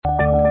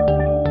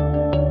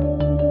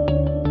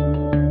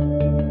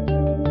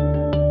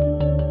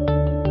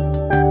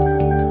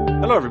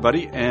Hello,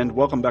 everybody, and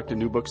welcome back to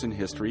New Books in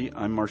History.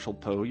 I'm Marshall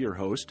Poe, your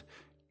host.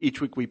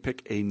 Each week we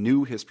pick a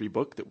new history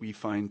book that we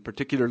find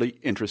particularly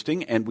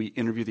interesting, and we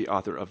interview the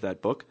author of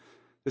that book.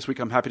 This week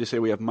I'm happy to say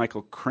we have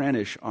Michael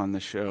Kranish on the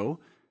show,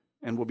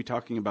 and we'll be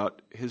talking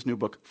about his new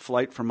book,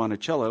 Flight from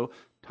Monticello,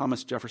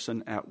 Thomas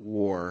Jefferson at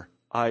War.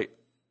 I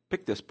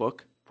picked this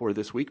book for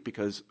this week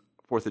because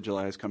 4th of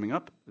July is coming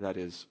up. That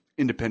is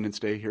Independence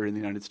Day here in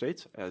the United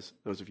States, as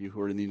those of you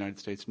who are in the United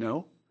States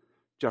know.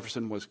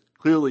 Jefferson was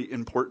clearly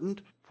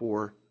important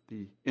for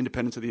the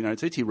independence of the United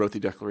States. He wrote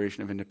the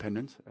Declaration of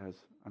Independence, as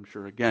I'm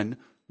sure, again,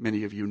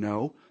 many of you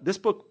know. This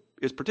book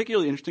is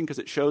particularly interesting because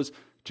it shows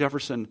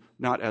Jefferson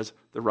not as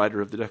the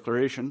writer of the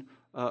Declaration,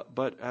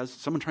 but as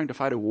someone trying to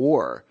fight a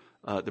war.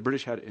 The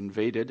British had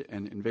invaded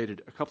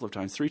a couple of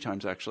times, 3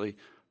 times actually,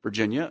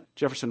 Virginia.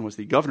 Jefferson was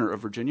the governor of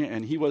Virginia,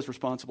 and he was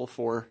responsible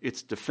for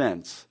its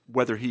defense.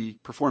 Whether he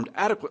performed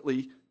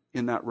adequately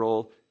in that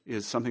role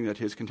is something that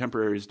his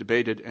contemporaries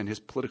debated and his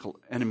political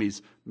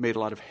enemies made a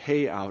lot of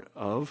hay out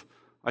of.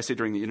 I say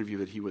during the interview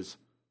that he was,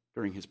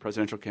 during his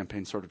presidential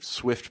campaign, sort of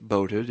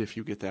swift-boated, if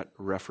you get that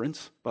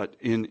reference. But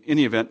in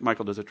any event,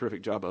 Michael does a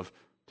terrific job of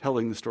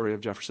telling the story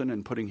of Jefferson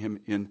and putting him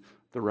in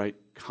the right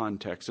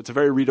context. It's a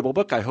very readable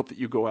book. I hope that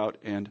you go out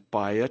and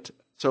buy it.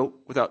 So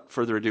without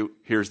further ado,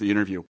 here's the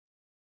interview.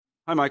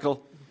 Hi,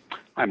 Michael.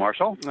 Hi,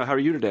 Marshall. How are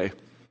you today?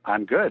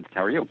 I'm good.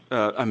 How are you?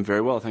 I'm very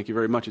well. Thank you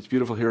very much. It's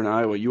beautiful here in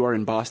Iowa. You are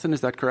in Boston,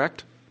 is that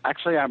correct?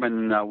 Actually, I'm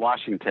in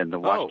Washington, the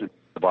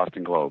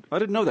Boston Globe. I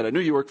didn't know that. I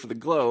knew you worked for the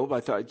Globe. I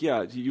thought,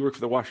 yeah, you work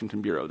for the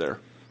Washington Bureau there.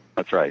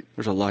 That's right.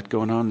 There's a lot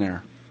going on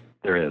there.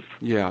 There is.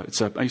 Yeah,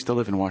 I used to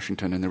live in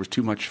Washington, and there was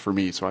too much for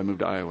me, so I moved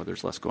to Iowa.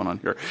 There's less going on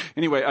here.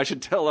 Anyway, I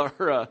should tell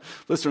our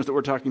listeners that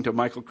we're talking to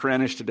Michael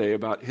Kranish today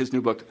about his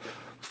new book,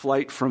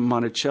 Flight from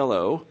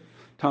Monticello,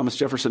 Thomas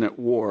Jefferson at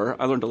War.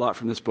 I learned a lot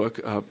from this book,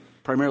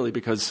 primarily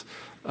because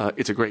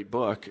it's a great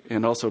book,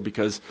 and also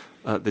because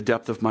the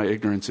depth of my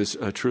ignorance is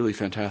truly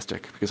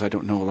fantastic, because I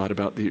don't know a lot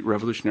about the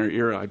Revolutionary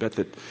era. I bet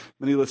that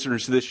many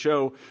listeners to this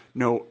show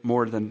know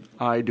more than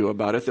I do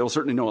about it. They'll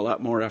certainly know a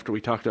lot more after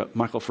we talk to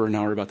Michael for an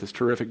hour about this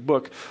terrific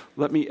book.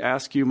 Let me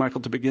ask you,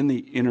 Michael, to begin the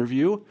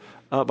interview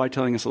by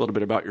telling us a little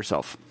bit about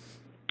yourself.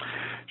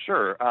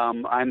 Sure.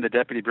 I'm the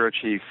Deputy Bureau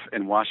Chief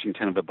in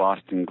Washington of the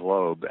Boston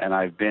Globe, and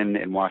I've been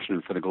in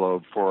Washington for the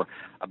Globe for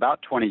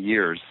about 20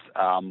 years.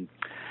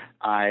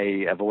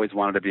 I have always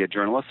wanted to be a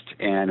journalist,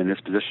 and in this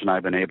position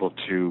I've been able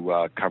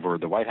to cover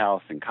the White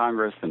House and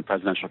Congress and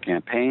presidential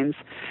campaigns,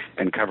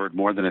 and covered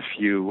more than a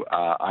few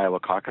Iowa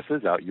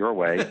caucuses out your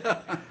way.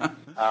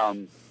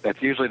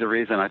 That's usually the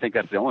reason. I think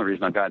that's the only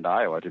reason I've gotten to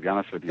Iowa, to be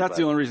honest with you. That's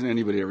the only reason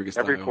anybody ever gets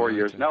to Iowa. Every 4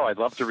 years. No, I'd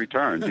love to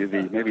return.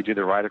 Maybe do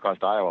the ride across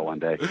Iowa one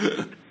day.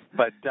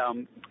 But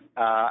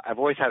I've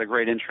always had a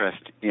great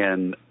interest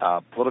in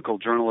political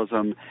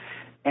journalism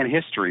and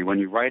history. When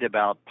you write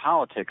about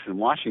politics in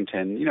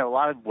Washington, a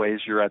lot of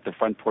ways you're at the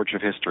front porch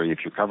of history. If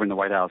you're covering the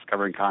White House,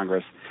 covering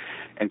Congress,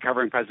 and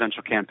covering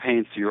presidential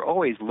campaigns, so you're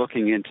always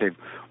looking into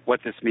what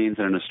this means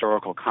in an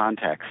historical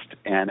context.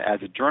 And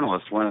as a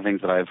journalist, one of the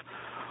things that I've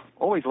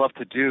always loved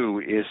to do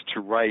is to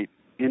write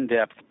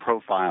in-depth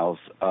profiles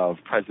of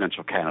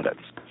presidential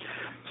candidates.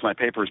 So my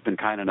paper has been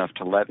kind enough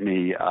to let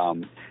me,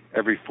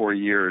 every 4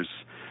 years,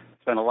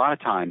 spend a lot of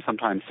time,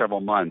 sometimes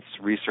several months,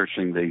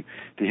 researching the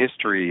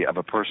history of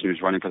a person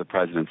who's running for the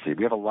presidency.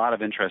 We have a lot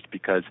of interest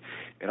because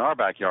in our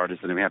backyard is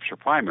the New Hampshire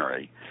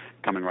primary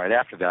coming right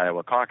after the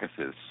Iowa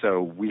caucuses.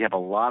 So we have a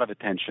lot of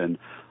attention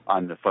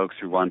on the folks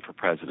who run for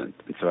president.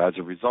 And so as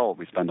a result,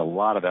 we spend a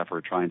lot of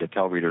effort trying to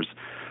tell readers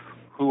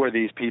who are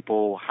these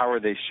people, how are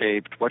they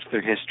shaped, what's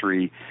their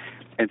history.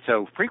 And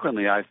so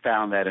frequently I've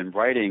found that in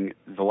writing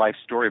the life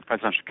story of a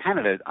presidential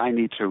candidate, I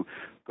need to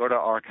go to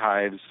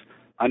archives,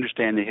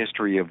 understand the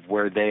history of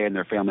where they and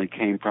their family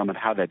came from and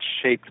how that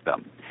shaped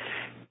them.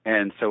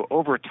 And so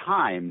over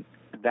time,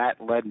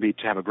 that led me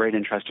to have a great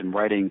interest in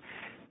writing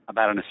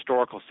about an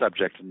historical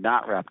subject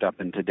not wrapped up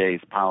in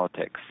today's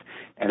politics.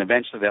 And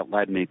eventually that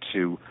led me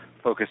to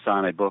focus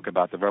on a book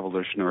about the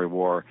Revolutionary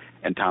War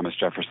and Thomas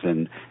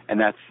Jefferson. And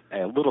that's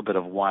a little bit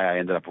of why I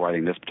ended up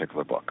writing this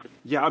particular book.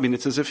 Yeah, I mean,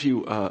 it's as if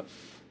you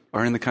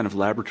are in the kind of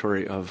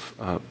laboratory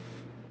of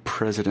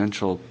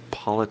presidential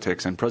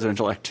politics and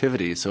presidential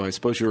activity. So I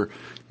suppose you're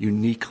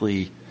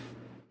uniquely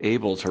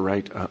able to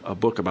write a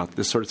book about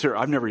this sort of theory.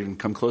 I've never even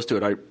come close to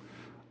it.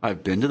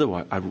 I've been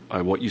to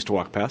I used to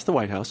walk past the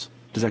White House.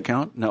 Does that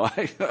count? No.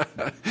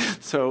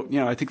 So,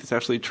 I think it's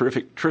actually a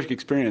terrific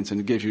experience,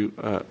 and it gives you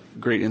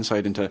great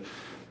insight into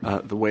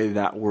the way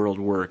that world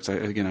works. I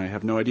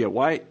have no idea.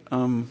 Why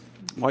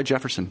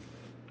Jefferson?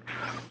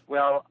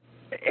 Well,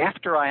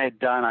 after I had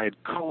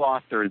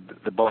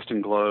co-authored the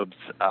Boston Globe's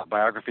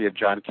biography of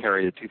John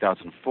Kerry in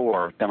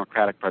 2004,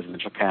 Democratic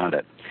presidential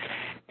candidate.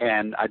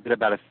 And I did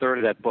about a third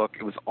of that book.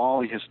 It was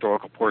all the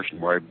historical portion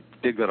where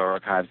I did go to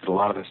archives, did a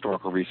lot of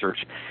historical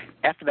research.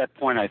 After that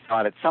point, I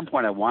thought at some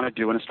point I want to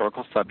do an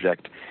historical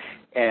subject.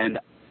 And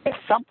at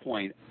some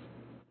point,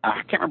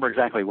 I can't remember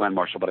exactly when,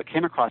 Marshall, but I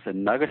came across a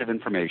nugget of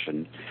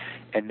information,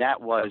 and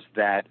that was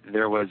that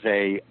there was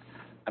a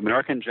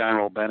American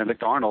General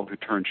Benedict Arnold, who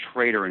turned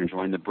traitor and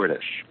joined the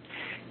British.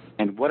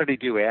 And what did he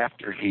do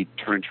after he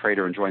turned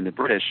traitor and joined the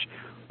British?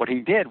 What he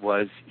did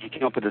was he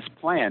came up with this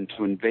plan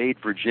to invade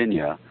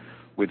Virginia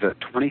with a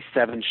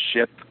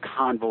 27-ship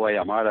convoy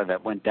armada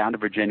that went down to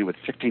Virginia with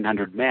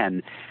 1,500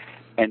 men.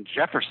 And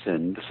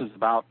Jefferson, this was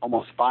about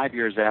almost 5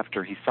 years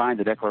after he signed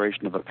the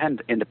Declaration of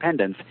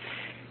Independence,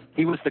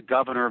 he was the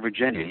governor of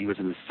Virginia. He was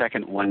in his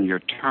second one-year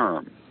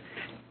term.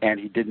 And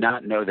he did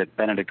not know that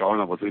Benedict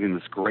Arnold was leading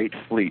this great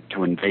fleet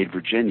to invade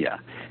Virginia.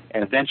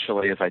 And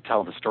eventually, as I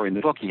tell the story in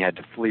the book, he had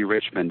to flee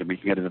Richmond, and we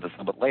can get into this a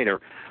little bit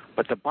later.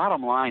 But the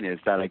bottom line is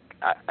that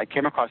I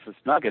came across this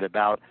nugget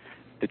about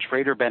the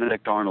traitor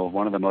Benedict Arnold,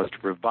 one of the most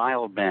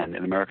reviled men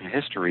in American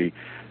history,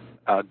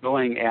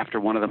 going after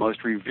one of the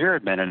most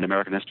revered men in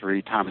American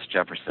history, Thomas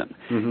Jefferson.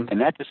 Mm-hmm. And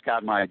that just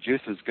got my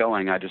juices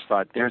going. I just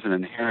thought there's an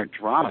inherent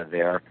drama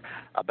there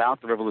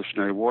about the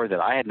Revolutionary War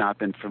that I had not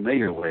been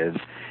familiar with.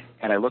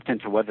 And I looked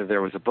into whether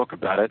there was a book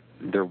about it.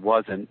 There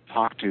wasn't.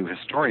 Talked to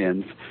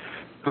historians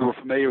who were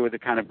familiar with the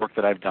kind of work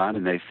that I've done,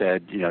 and they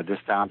said, this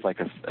sounds like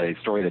a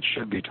story that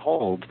should be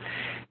told.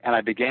 And I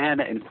began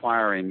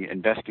inquiring,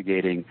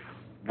 investigating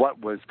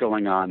what was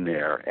going on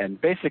there. And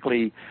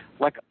basically,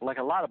 like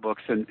a lot of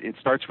books, and it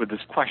starts with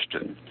this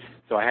question.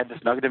 So I had this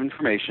nugget of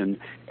information,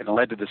 and it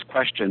led to this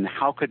question: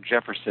 how could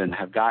Jefferson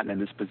have gotten in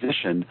this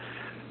position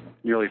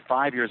nearly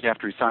 5 years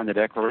after he signed the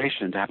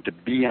Declaration to have to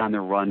be on the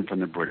run from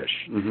the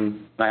British? Mm-hmm.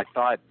 And I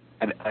thought,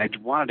 and I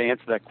wanted to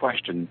answer that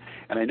question.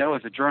 And I know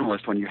as a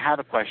journalist, when you have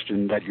a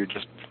question that you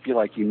just feel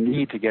like you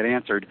need to get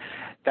answered,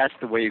 that's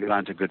the way you get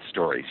onto good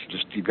stories.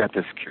 You've got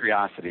this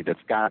curiosity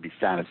that's got to be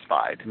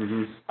satisfied.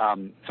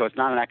 Mm-hmm. So it's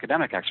not an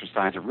academic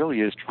exercise. It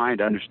really is trying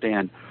to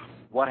understand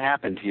what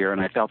happened here.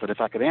 And I felt that if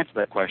I could answer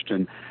that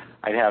question,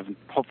 I'd have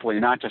hopefully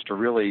not just a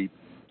really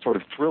sort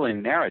of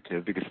thrilling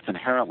narrative, because it's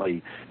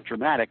inherently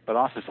dramatic, but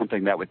also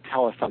something that would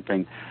tell us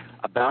something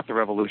about the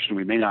Revolution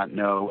we may not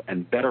know,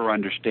 and better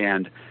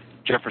understand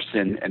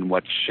Jefferson and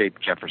what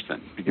shaped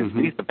Jefferson, because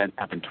mm-hmm. these events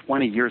happened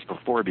 20 years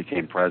before he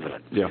became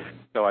president. Yeah.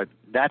 So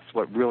that's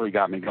what really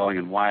got me going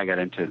and why I got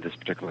into this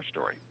particular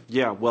story.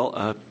 Yeah,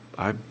 well,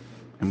 I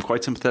am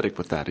quite sympathetic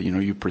with that.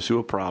 You pursue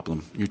a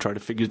problem. You try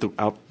to figure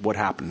out what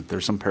happened.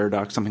 There's some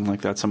paradox, something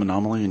like that, some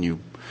anomaly, and you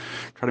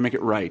try to make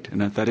it right.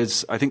 And that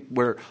is, I think,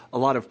 where a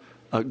lot of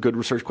good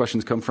research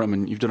questions come from,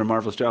 and you've done a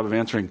marvelous job of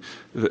answering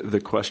the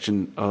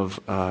question of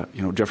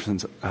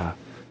Jefferson's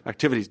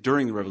activities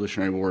during the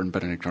Revolutionary War and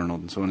Benedict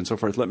Arnold and so on and so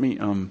forth. Let me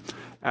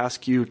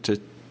ask you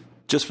to,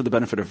 just for the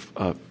benefit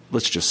of,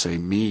 let's just say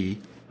me,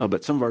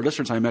 but some of our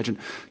listeners, I imagine,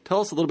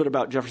 tell us a little bit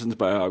about Jefferson's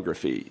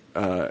biography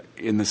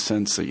in the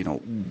sense that,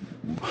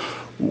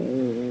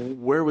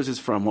 where was he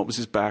from? What was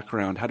his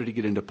background? How did he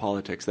get into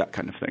politics? That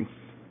kind of thing.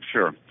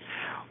 Sure.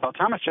 Well,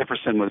 Thomas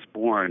Jefferson was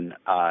born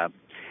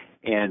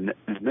in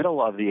the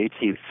middle of the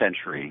 18th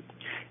century,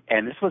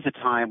 and this was a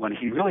time when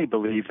he really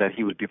believed that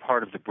he would be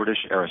part of the British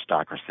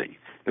aristocracy.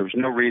 There was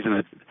no reason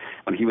that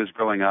when he was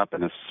growing up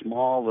in a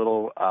small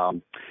little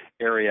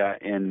area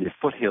in the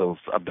foothills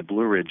of the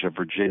Blue Ridge of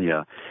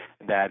Virginia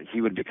that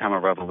he would become a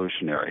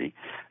revolutionary.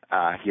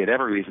 He had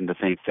every reason to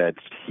think that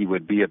he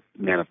would be a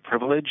man of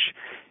privilege.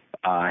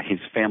 His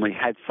family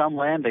had some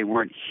land. They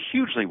weren't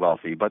hugely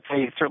wealthy, but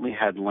they certainly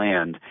had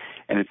land.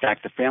 And in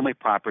fact, the family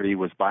property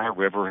was by a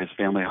river. His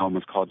family home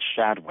was called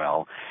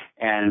Shadwell.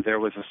 And there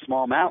was a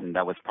small mountain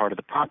that was part of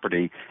the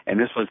property. And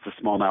this was the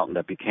small mountain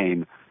that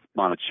became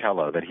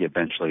Monticello that he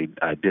eventually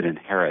did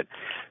inherit.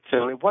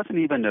 So it wasn't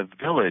even a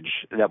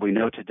village that we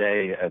know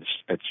today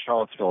at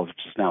Charlottesville,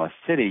 which is now a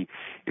city.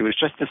 It was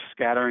just a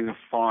scattering of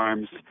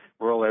farms,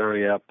 rural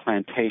area,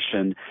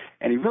 plantation,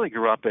 and he really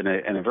grew up in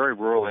a very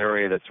rural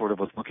area that sort of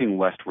was looking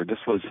westward.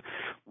 This was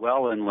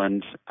well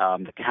inland.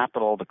 The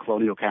capital, the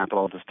colonial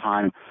capital at this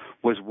time,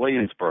 was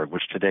Williamsburg,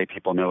 which today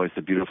people know as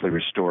the beautifully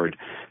restored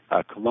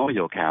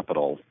colonial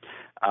capital.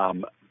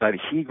 But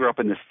he grew up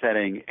in this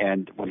setting,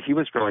 and when he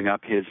was growing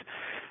up, he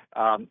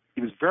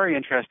was very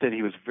interested.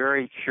 He was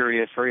very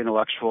curious, very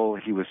intellectual.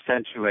 He was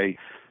sent to a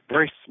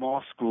very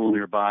small school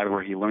nearby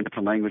where he learned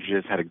different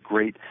languages, had a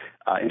great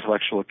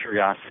intellectual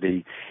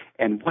curiosity.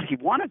 And what he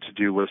wanted to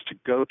do was to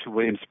go to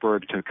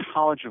Williamsburg, to the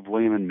College of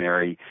William and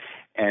Mary,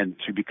 and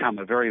to become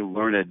a very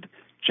learned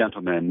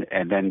gentleman,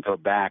 and then go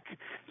back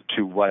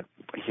to what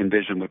he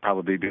envisioned would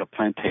probably be a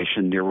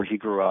plantation near where he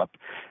grew up,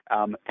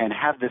 and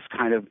have this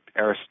kind of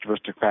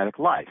aristocratic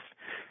life.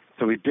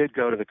 So he did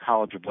go to the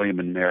College of William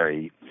and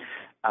Mary,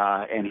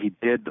 and he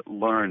did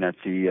learn at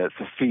the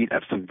feet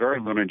of some very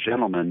learned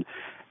gentlemen.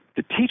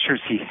 The teachers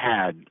he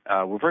had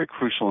were very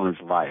crucial in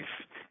his life,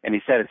 and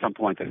he said at some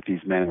point that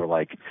these men were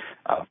like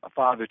a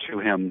father to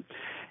him.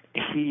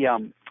 He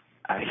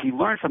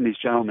learned from these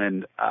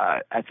gentlemen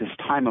at this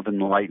time of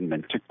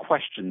enlightenment to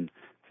question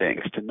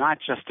things, to not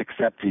just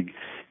accept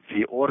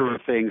the order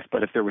of things,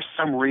 but if there was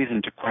some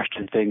reason to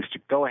question things, to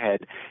go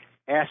ahead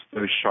ask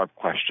those sharp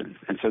questions.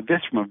 And so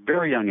this, from a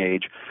very young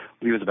age,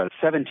 when he was about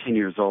 17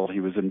 years old, he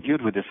was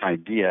imbued with this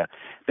idea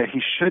that he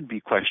should be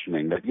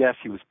questioning, that yes,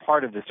 he was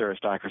part of this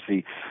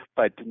aristocracy,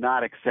 but did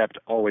not accept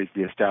always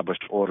the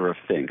established order of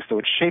things. So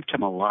it shaped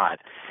him a lot.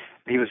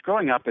 He was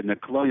growing up in the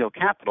colonial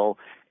capital,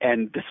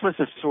 and this was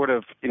a sort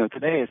of,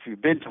 today, if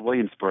you've been to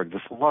Williamsburg,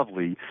 this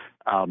lovely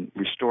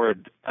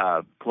restored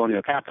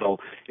colonial capital,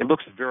 it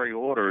looks very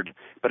ordered.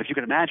 But if you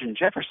can imagine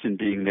Jefferson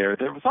being there,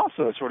 there was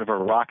also a sort of a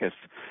raucous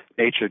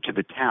nature to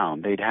the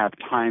town. They'd have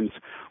times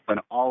when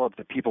all of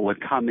the people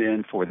would come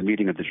in for the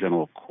meeting of the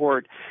General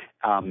Court,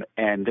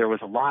 and there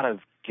was a lot of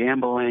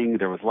gambling,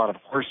 there was a lot of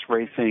horse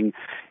racing,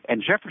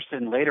 and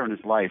Jefferson later in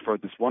his life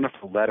wrote this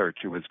wonderful letter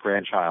to his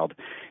grandchild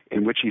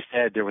in which he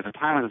said there was a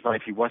time in his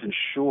life he wasn't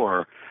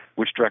sure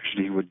which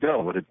direction he would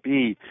go. Would it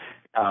be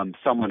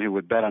someone who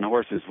would bet on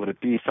horses? Would it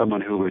be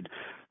someone who would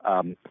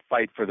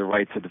fight for the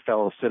rights of the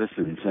fellow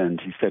citizens? And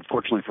he said,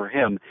 fortunately for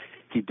him,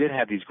 he did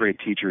have these great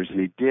teachers, and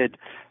he did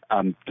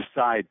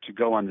decide to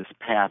go on this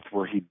path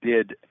where he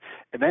did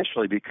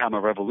eventually become a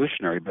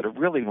revolutionary, but it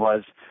really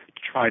was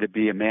to try to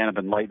be a man of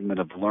enlightenment,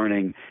 of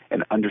learning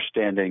and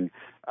understanding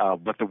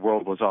what the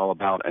world was all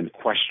about, and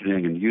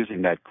questioning and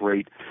using that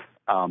great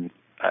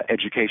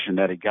education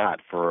that he got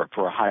for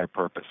a higher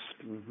purpose.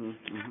 Mm-hmm,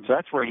 mm-hmm. So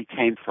that's where he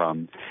came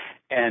from.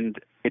 And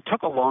it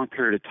took a long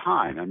period of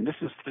time. I mean, this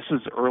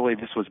is early.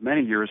 This was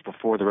many years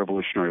before the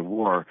Revolutionary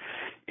War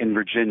in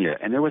Virginia.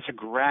 And there was a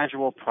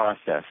gradual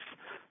process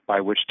by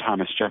which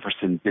Thomas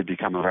Jefferson did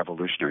become a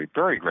revolutionary,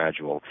 very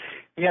gradual.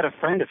 He had a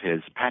friend of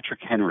his,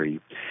 Patrick Henry,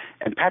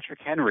 and Patrick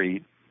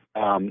Henry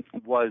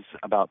was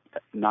about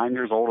 9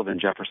 years older than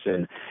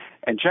Jefferson,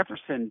 and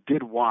Jefferson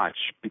did watch,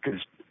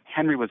 because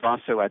Henry was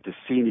also at the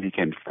scene. He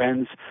became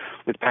friends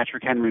with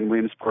Patrick Henry in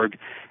Williamsburg.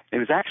 It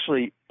was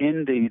actually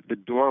in the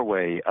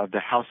doorway of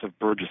the House of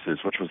Burgesses,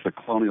 which was the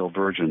colonial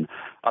version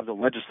of the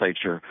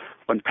legislature,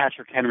 when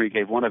Patrick Henry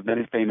gave one of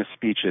many famous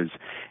speeches,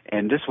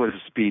 and this was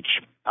a speech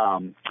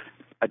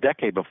a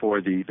decade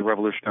before the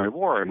Revolutionary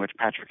War, in which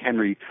Patrick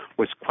Henry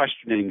was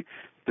questioning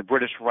the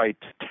British right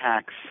to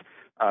tax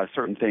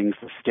certain things,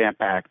 the Stamp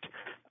Act,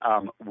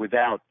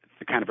 without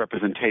the kind of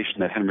representation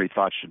that Henry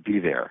thought should be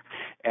there.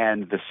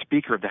 And the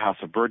Speaker of the House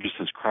of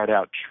Burgesses cried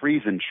out,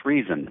 "Treason,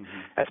 treason,"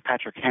 mm-hmm. as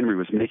Patrick Henry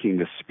was making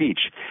this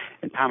speech.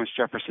 And Thomas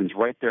Jefferson's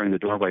right there in the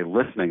doorway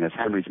listening as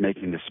Henry's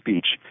making the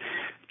speech.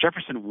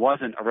 Jefferson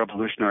wasn't a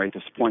revolutionary at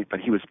this point,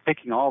 but he was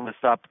picking all this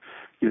up,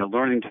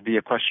 learning to be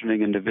a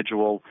questioning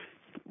individual,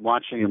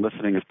 watching and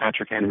listening as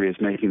Patrick Henry is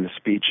making the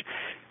speech.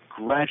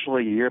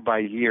 Gradually, year by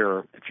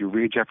year, if you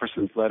read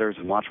Jefferson's letters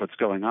and watch what's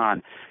going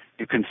on,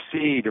 you can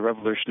see the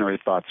revolutionary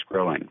thoughts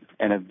growing.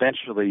 And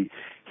eventually,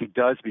 he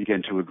does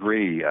begin to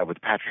agree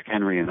with Patrick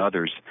Henry and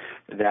others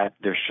that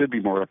there should be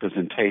more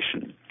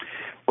representation.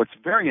 What's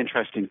very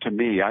interesting to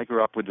me, I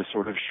grew up with this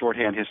sort of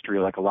shorthand history,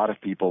 like a lot of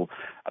people,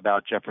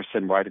 about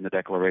Jefferson writing the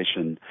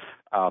Declaration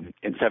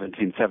in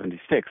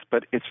 1776.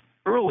 But it's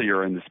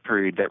earlier in this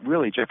period that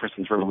really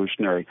Jefferson's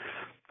revolutionary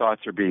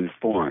thoughts are being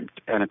formed.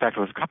 And in fact, it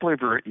was a couple of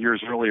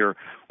years earlier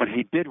when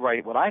he did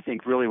write what I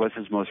think really was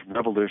his most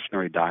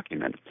revolutionary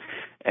document.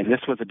 And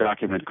this was a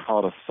document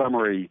called A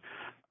Summary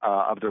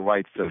of the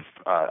Rights of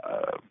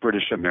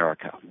British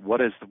America. What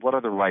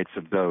are the rights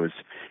of those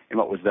in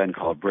what was then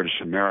called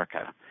British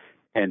America?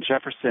 And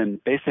Jefferson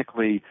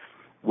basically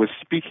was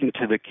speaking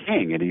to the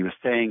king, and he was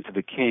saying to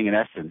the king, in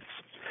essence,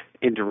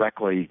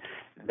 indirectly,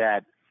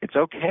 that it's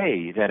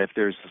okay that if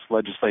there's this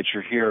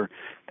legislature here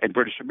in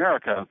British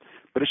America,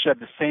 but it should have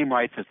the same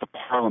rights as the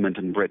Parliament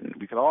in Britain.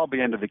 We could all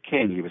be under the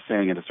king, he was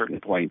saying at a certain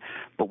point,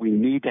 but we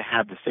need to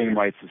have the same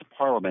rights as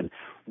Parliament.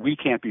 We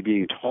can't be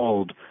being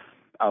told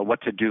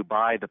what to do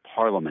by the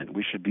Parliament.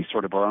 We should be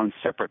sort of our own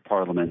separate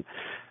Parliament.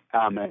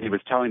 And he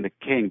was telling the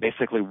king,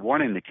 basically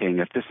warning the king,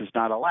 if this is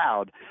not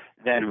allowed,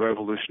 then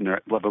revolution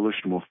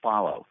will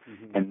follow.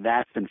 Mm-hmm. And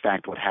that's, in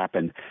fact, what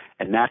happened.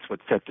 And that's what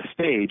set the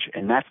stage,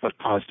 and that's what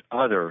caused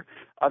others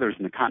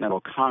in the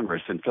Continental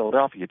Congress in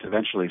Philadelphia to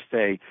eventually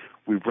say,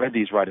 we've read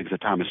these writings of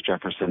Thomas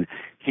Jefferson.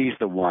 He's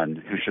the one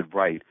who should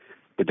write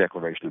the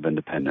Declaration of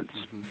Independence.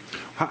 Mm-hmm.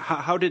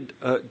 How did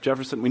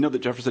Jefferson, we know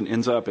that Jefferson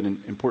ends up,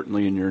 and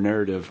importantly in your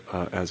narrative,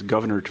 as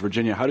governor to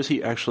Virginia. How does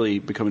he actually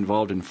become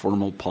involved in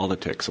formal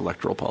politics,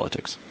 electoral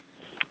politics?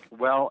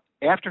 Well,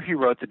 after he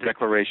wrote the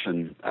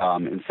Declaration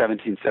in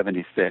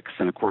 1776,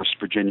 and of course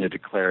Virginia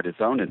declared its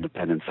own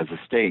independence as a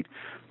state,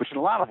 which in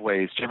a lot of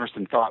ways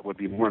Jefferson thought would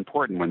be more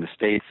important when the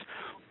states,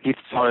 he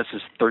saw this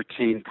as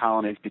 13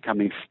 colonies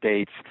becoming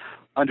states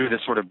under this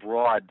sort of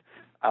broad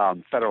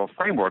federal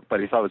framework, but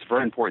he thought it was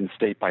very important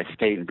state by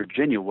state, and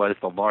Virginia was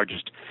the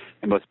largest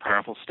and most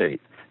powerful state.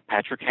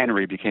 Patrick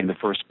Henry became the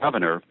first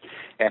governor.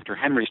 After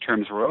Henry's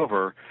terms were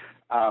over,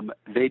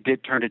 they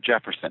did turn to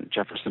Jefferson.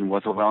 Jefferson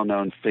was a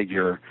well-known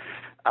figure.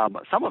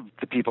 Some of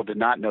the people did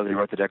not know that he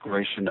wrote the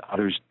Declaration,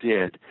 others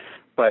did,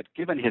 but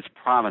given his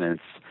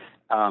prominence,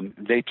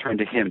 they turned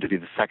to him to be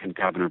the second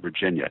governor of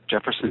Virginia.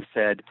 Jefferson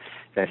said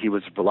that he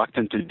was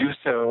reluctant to do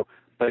so,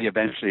 but he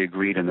eventually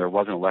agreed, and there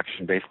was an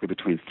election basically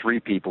between three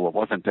people. It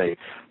wasn't a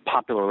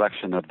popular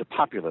election of the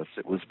populace.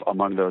 It was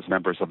among those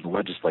members of the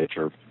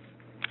legislature.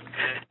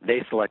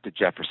 They selected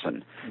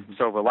Jefferson. Mm-hmm.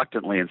 So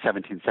reluctantly in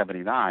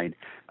 1779,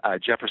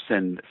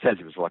 Jefferson says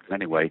he was elected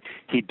anyway.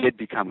 He did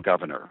become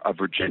governor of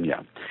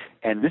Virginia.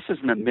 And this is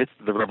in the midst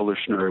of the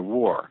Revolutionary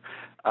War.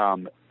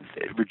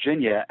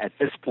 Virginia, at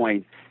this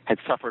point, had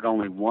suffered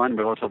only one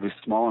relatively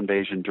small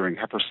invasion during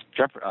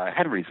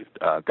Henry's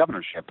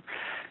governorship.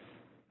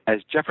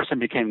 As Jefferson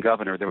became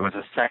governor, there was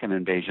a second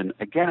invasion.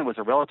 Again, it was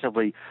a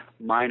relatively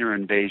minor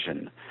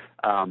invasion.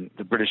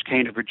 The British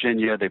came to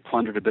Virginia, they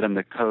plundered a bit on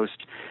the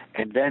coast,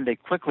 and then they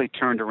quickly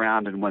turned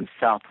around and went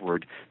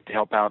southward to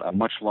help out a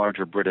much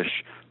larger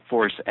British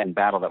force and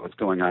battle that was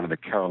going on in the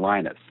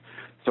Carolinas.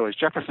 So as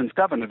Jefferson's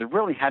governor, there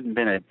really hadn't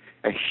been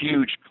a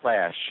huge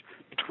clash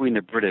between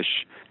the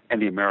British and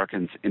the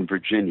Americans in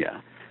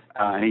Virginia,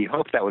 and he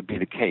hoped that would be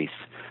the case.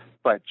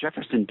 But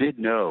Jefferson did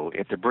know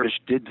if the British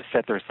did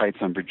set their sights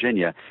on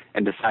Virginia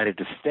and decided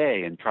to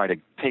stay and try to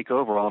take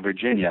over all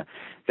Virginia,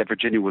 that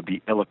Virginia would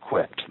be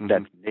ill-equipped, mm-hmm.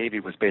 that the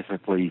Navy was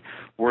basically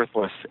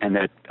worthless, and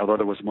that although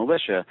there was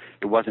militia,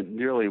 it wasn't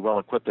nearly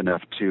well-equipped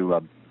enough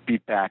to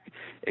beat back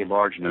a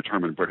large and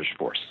determined British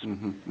force.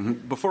 Mm-hmm.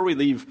 Mm-hmm. Before we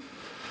leave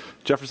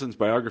Jefferson's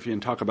biography and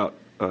talk about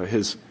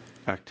his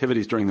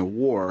activities during the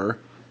war,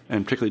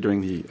 and particularly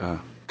during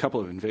the couple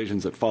of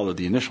invasions that followed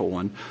the initial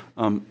one,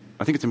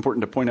 I think it's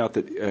important to point out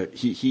that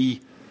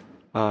he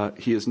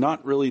is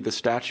not really the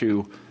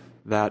statue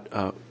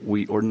that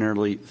we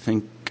ordinarily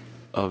think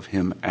of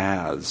him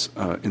as,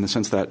 in the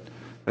sense that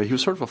he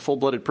was sort of a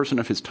full-blooded person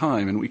of his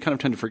time, and we kind of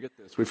tend to forget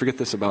this. We forget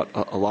this about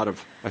a lot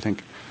of, I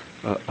think,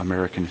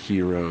 American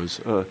heroes,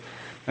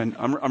 and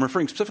I'm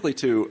referring specifically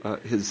to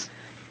his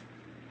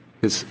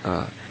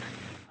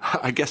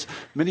I guess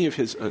many of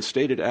his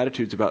stated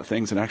attitudes about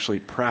things and actually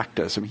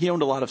practice. I mean, he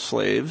owned a lot of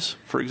slaves,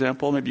 for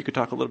example. Maybe you could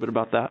talk a little bit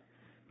about that.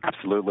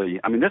 Absolutely.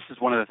 I mean, this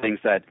is one of the things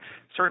that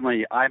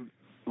certainly I'm,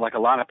 like a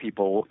lot of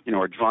people,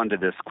 are drawn to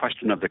this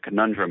question of the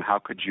conundrum. How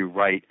could you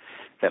write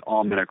that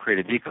all men are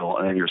created equal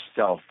and then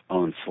yourself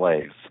own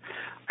slaves?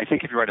 I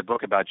think if you write a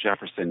book about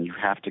Jefferson, you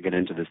have to get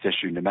into this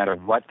issue no matter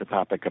what the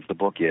topic of the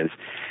book is.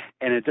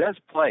 And it does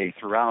play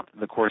throughout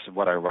the course of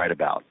what I write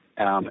about.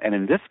 And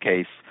in this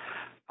case,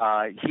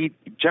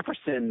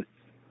 Jefferson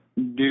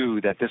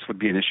knew that this would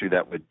be an issue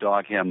that would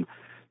dog him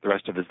the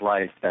rest of his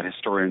life, that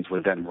historians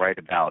would then write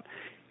about.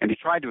 And he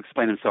tried to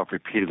explain himself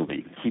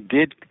repeatedly. He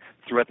did,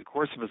 throughout the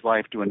course of his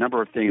life, do a number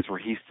of things where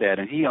he said,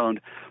 and he owned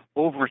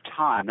over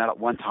time, not at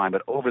one time,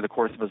 but over the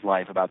course of his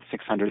life, about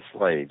 600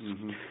 slaves.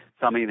 Mm-hmm.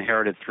 Some he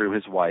inherited through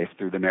his wife,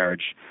 through the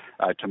marriage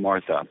to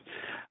Martha.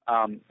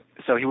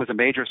 So he was a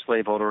major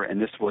slaveholder,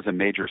 and this was a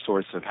major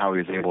source of how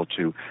he was able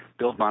to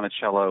build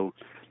Monticello,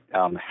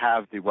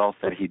 have the wealth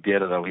that he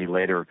did, although he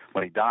later,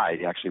 when he died,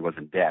 he actually was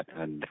in debt,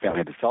 and the family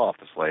had to sell off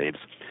the slaves.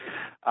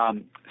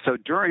 So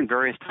during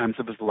various times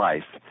of his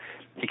life,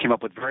 he came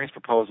up with various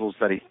proposals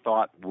that he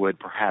thought would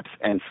perhaps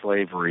end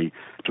slavery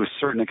to a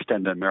certain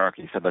extent in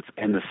America. He said, let's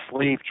end the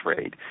slave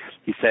trade.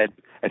 He said,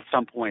 at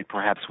some point,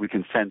 perhaps we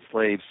can send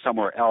slaves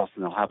somewhere else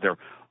and they'll have their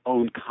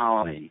own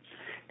colony.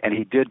 And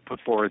he did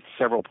put forward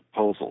several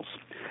proposals.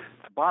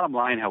 The bottom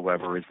line,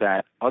 however, is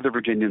that other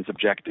Virginians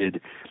objected.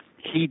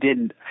 He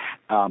didn't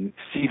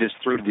see this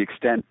through to the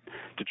extent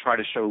to try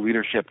to show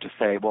leadership to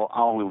say, well,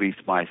 I'll release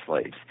my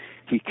slaves.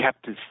 He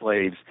kept his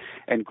slaves,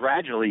 and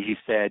gradually he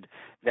said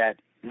that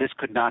this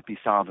could not be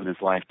solved in his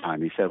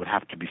lifetime. He said it would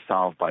have to be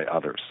solved by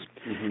others.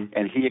 Mm-hmm.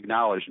 And he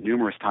acknowledged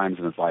numerous times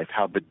in his life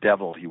how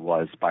bedeviled he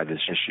was by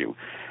this issue.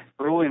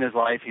 Early in his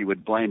life, he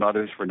would blame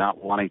others for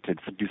not wanting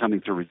to do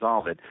something to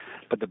resolve it.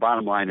 But the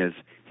bottom line is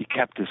he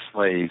kept his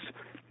slaves,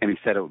 and he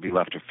said it would be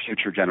left to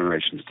future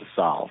generations to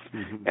solve.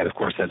 Mm-hmm. And, of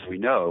course, as we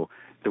know,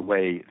 the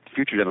way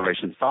future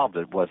generations solved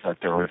it was that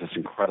there was this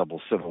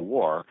incredible civil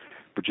war.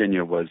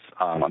 Virginia was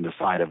on the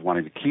side of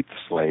wanting to keep the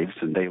slaves,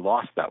 and they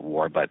lost that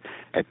war, but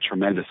at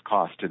tremendous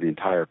cost to the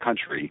entire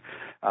country.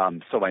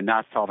 So by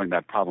not solving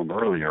that problem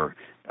earlier,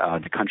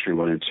 the country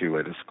went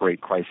into this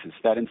great crisis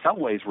that in some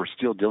ways we're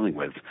still dealing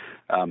with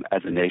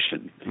as a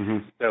nation. Mm-hmm.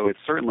 So it's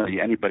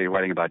certainly anybody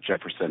writing about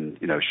Jefferson,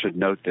 should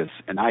note this.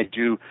 And I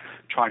do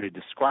try to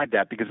describe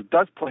that because it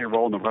does play a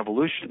role in the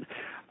Revolution.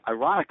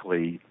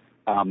 Ironically,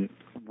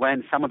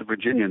 when some of the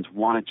Virginians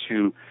wanted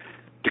to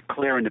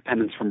declare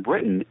independence from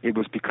Britain, it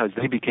was because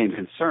they became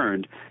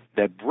concerned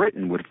that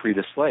Britain would free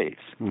the slaves.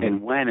 Mm-hmm.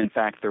 And when, in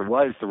fact, there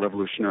was the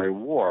Revolutionary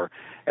War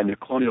and the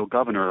colonial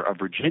governor of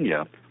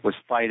Virginia was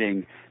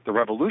fighting the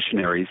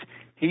revolutionaries,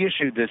 he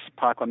issued this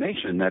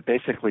proclamation that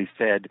basically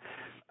said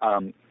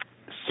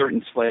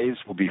certain slaves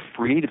will be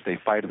freed if they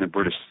fight on the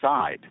British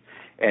side.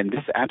 And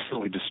this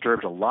absolutely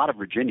disturbed a lot of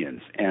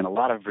Virginians, and a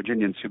lot of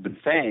Virginians who've been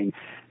saying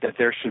that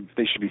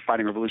they should be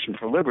fighting revolution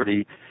for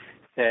liberty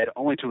said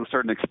only to a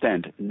certain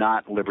extent,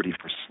 not liberty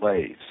for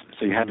slaves.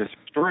 So you had this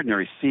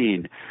extraordinary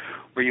scene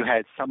where you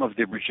had some of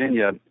the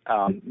Virginia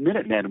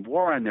Minutemen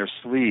wore on their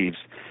sleeves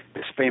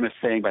this famous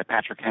saying by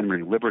Patrick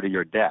Henry, liberty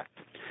or death.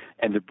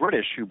 And the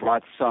British, who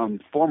brought some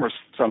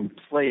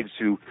slaves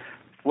who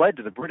fled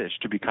to the British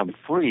to become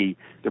free,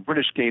 the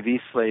British gave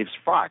these slaves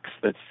frocks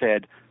that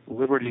said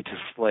 "liberty to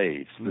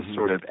slaves," this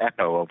sort of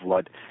echo of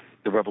what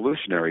the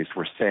revolutionaries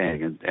were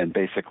saying, and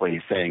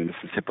basically saying this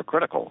is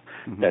hypocritical,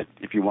 that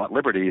if you want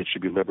liberty, it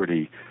should be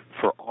liberty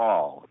for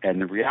all.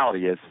 And the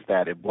reality is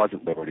that it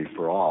wasn't liberty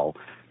for all.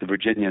 The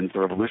Virginians, the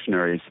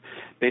revolutionaries,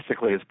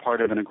 basically as part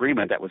of an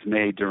agreement that was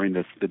made during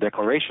the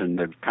Declaration,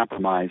 the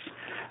compromise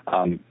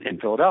in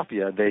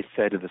Philadelphia, they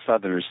said to the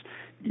Southerners,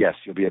 yes,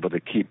 you'll be able to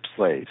keep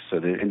slaves. So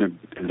in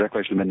the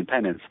Declaration of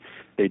Independence,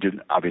 they did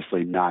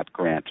obviously not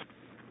grant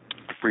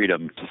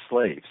freedom to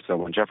slaves. So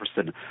when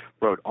Jefferson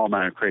wrote "All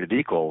men are created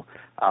equal,"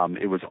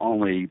 it was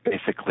only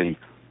basically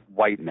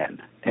white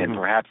men. And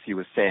perhaps he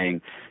was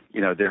saying,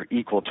 they're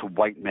equal to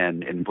white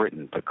men in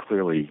Britain, but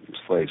clearly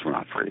slaves were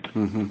not freed.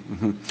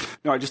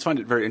 No, I just find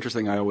it very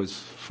interesting. I always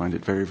find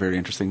it very, very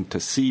interesting to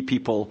see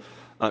people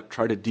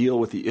try to deal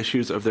with the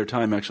issues of their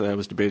time. Actually, I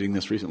was debating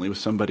this recently with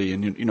somebody,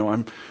 and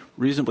I'm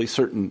reasonably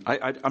certain.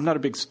 I'm not a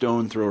big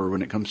stone thrower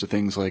when it comes to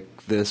things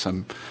like this.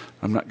 I'm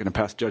not going to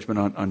pass judgment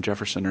on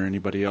Jefferson or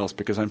anybody else,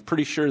 because I'm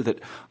pretty sure that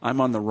I'm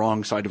on the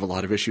wrong side of a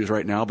lot of issues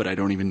right now, but I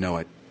don't even know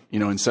it.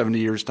 In 70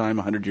 years' time,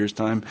 100 years'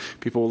 time,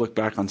 people will look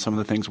back on some of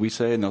the things we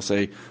say, and they'll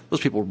say, those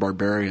people were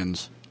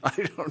barbarians. I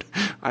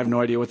have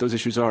no idea what those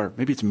issues are.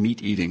 Maybe it's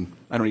meat eating.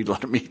 I don't eat a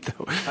lot of meat,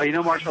 though.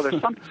 Marshall,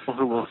 there's some people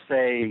who will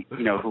say,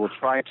 who will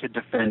try to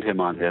defend him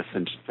on this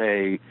and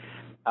say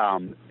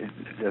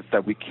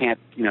that we can't,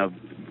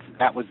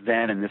 that was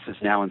then and this is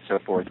now and so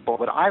forth. But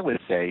what I would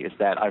say is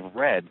that I've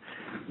read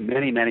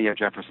many, many of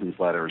Jefferson's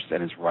letters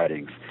and his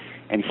writings,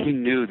 and he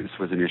knew this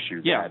was an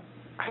issue that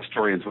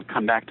historians would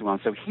come back to on.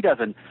 So he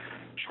doesn't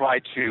try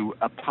to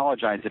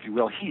apologize, if you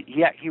will.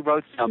 He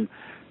wrote some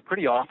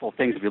pretty awful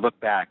things if you look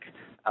back.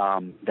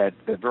 That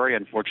they're very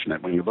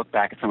unfortunate. When you look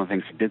back at some of the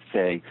things he did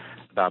say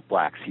about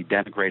blacks, he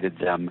denigrated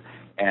them,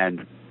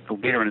 and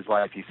later in his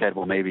life he said,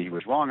 well, maybe he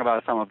was wrong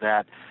about some of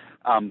that,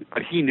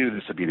 but he knew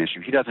this would be an issue.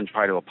 He doesn't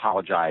try to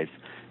apologize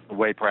the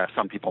way perhaps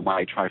some people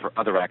might try for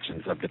other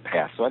actions of the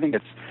past. So I think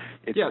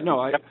it's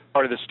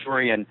part of the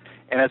story, and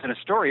as an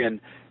historian,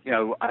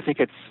 I think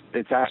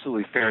it's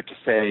absolutely fair to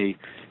say,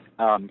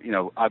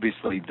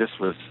 obviously this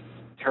was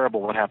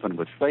terrible what happened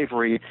with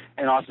slavery,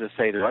 and also to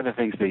say there are other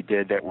things they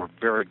did that were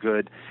very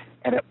good.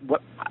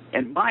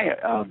 And my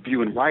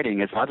view in writing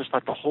is I just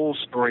let the whole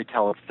story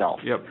tell itself.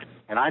 Yep.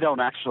 And I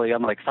don't actually,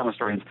 unlike some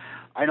historians,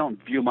 I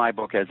don't view my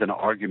book as an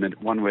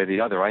argument one way or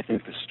the other. I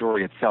think the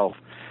story itself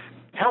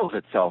tells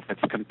itself. It's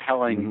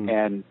compelling,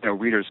 and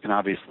readers can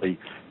obviously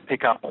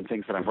pick up on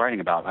things that I'm writing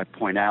about. I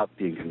point out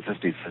the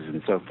inconsistencies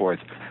and so forth,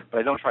 but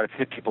I don't try to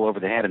hit people over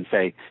the head and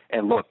say,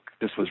 and look,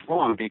 this was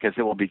wrong, because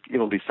it will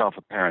be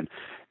self-apparent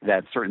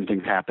that certain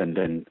things happened,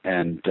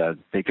 and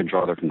they can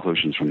draw their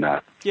conclusions from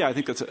that. Yeah, I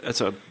think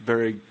that's a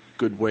very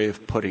good way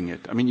of putting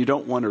it. I mean, you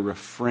don't want to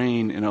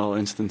refrain in all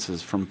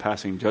instances from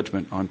passing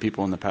judgment on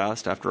people in the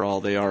past. After all,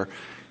 they are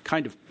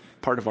kind of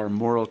part of our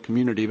moral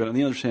community. But on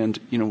the other hand,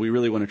 we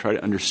really want to try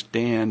to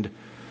understand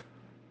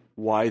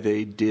why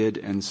they did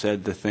and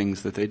said the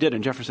things that they did.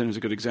 And Jefferson is a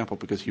good example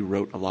because he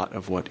wrote a lot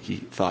of what he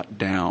thought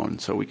down.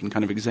 So we can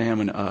kind of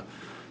examine a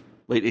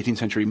late 18th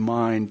century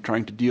mind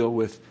trying to deal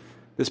with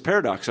this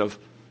paradox of,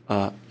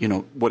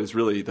 what is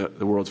really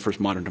the world's first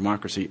modern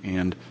democracy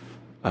and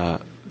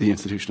the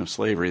institution of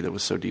slavery that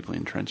was so deeply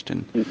entrenched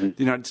in the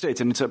United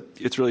States. And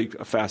it's really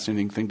a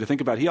fascinating thing to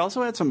think about. He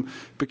also had some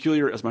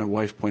peculiar, as my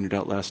wife pointed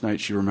out last night,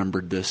 she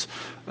remembered this,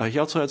 he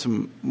also had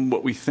some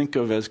what we think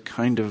of as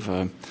kind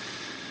of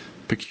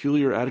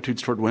peculiar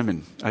attitudes toward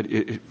women.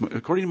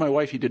 According to my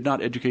wife, he did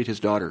not educate his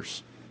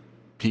daughters.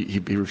 He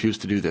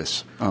refused to do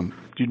this.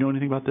 Do you know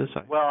anything about this?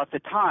 Well, at the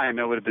time,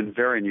 it would have been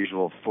very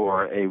unusual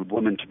for a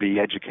woman to be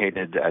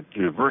educated at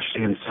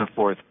university and so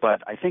forth.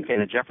 But I think in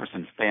a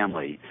Jefferson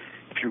family,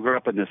 if you grew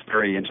up in this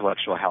very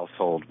intellectual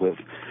household with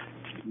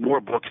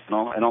more books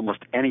than almost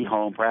any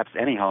home, perhaps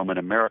any home in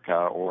America,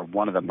 or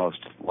one of the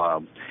most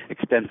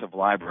extensive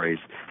libraries,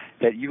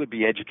 that you would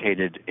be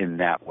educated in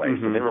that way.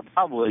 So they were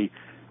probably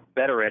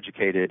better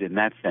educated in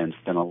that sense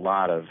than a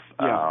lot of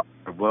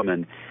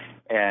women.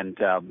 And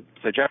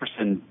so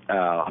Jefferson,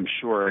 I'm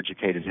sure,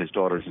 educated his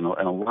daughters in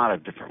a lot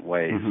of different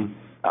ways.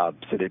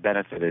 So they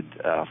benefited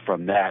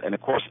from that. And,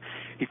 of course,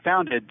 he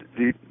founded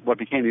what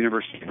became the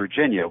University of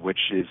Virginia,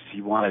 which is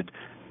he wanted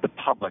the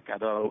public,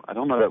 although I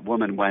don't know that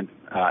women went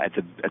at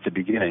the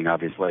beginning,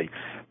 obviously,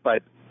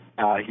 but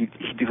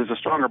he was a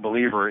stronger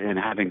believer in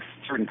having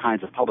certain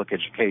kinds of public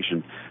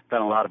education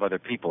than a lot of other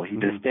people. He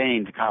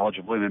disdained the College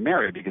of William and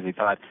Mary because he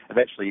thought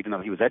eventually, even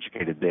though he was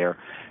educated there,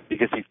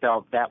 because he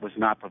felt that was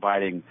not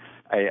providing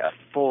a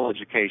full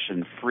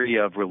education free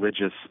of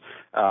religious,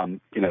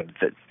 there'd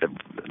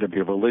be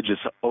a religious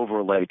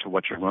overlay to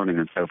what you're learning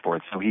and so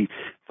forth. So he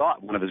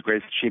thought one of his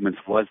greatest achievements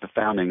was the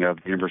founding of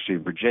the University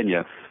of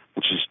Virginia,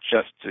 which is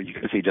you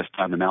can see just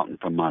down the mountain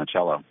from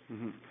Monticello.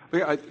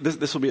 Yeah,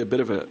 this will be a bit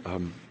of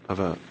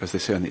a, as they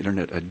say on the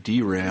internet, a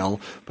derail.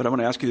 But I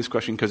want to ask you this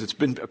question because it's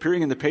been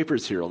appearing in the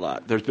papers here a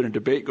lot. There's been a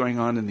debate going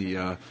on in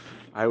the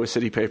Iowa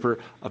City paper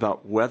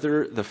about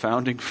whether the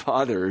founding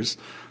fathers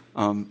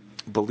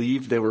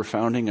believed they were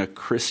founding a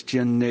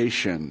Christian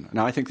nation.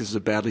 Now, I think this is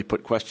a badly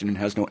put question and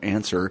has no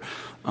answer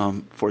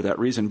for that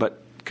reason,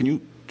 but can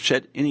you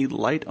shed any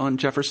light on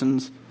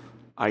Jefferson's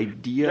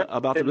idea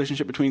about the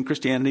relationship between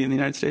Christianity and the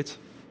United States?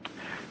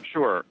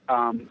 Sure.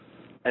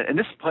 And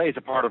this plays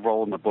a part of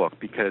role in the book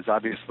because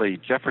obviously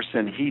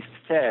Jefferson, he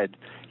said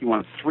he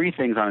wanted three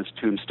things on his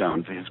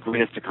tombstone for his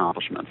greatest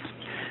accomplishments.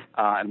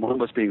 And one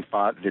was being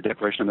the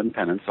Declaration of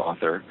Independence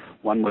author.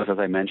 One was, as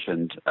I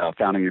mentioned,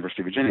 founding the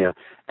University of Virginia.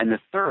 And the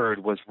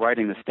third was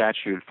writing the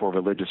statute for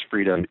religious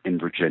freedom in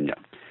Virginia.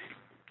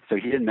 So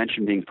he didn't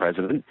mention being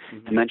president.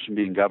 He mentioned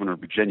being governor of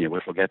Virginia,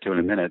 which we'll get to in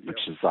a minute, which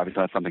is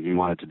obviously not something he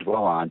wanted to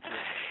dwell on.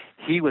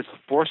 He was a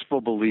forceful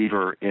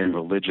believer in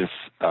religious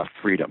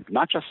freedom,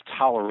 not just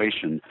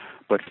toleration,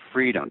 but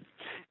freedom.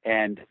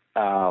 And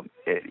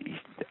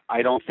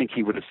I don't think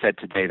he would have said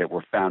today that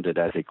we're founded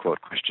as a,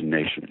 quote, Christian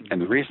nation.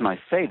 And the reason I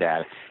say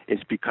that is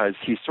because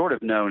he's sort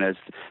of known as,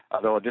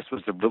 although this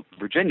was the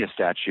Virginia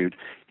statute,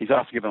 he's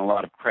also given a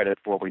lot of credit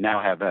for what we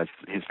now have as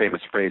his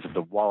famous phrase of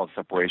the wall of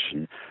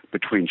separation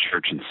between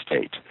church and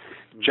state.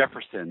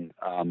 Jefferson,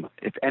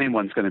 if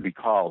anyone's going to be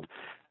called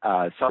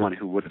someone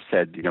who would have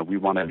said, we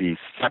want to be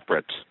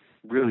separate,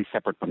 really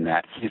separate from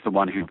that. He's the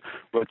one who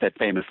wrote that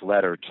famous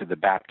letter to the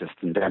Baptists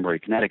in Danbury,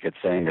 Connecticut,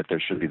 saying that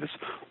there should be this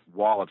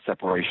wall of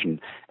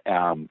separation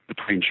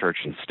between church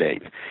and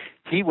state.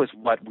 He was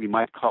what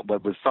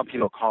some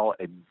people call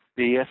a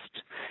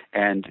deist,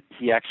 and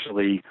he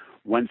actually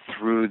went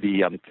through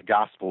the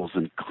Gospels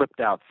and clipped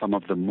out some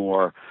of the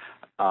more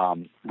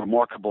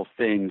remarkable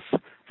things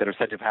that are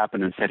said to have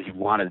happened, and said he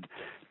wanted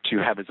to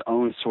have his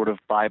own sort of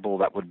Bible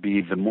that would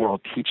be the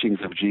moral teachings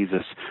of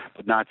Jesus,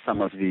 but not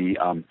some of the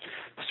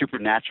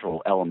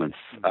supernatural elements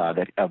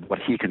of what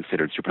he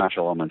considered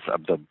supernatural elements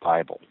of the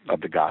Bible,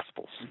 of the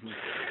Gospels. Mm-hmm.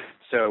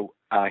 So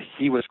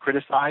he was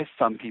criticized.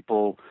 Some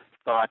people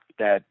thought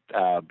that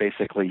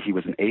basically he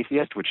was an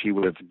atheist, which he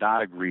would have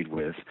not agreed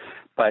with.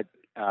 But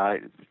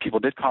people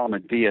did call him a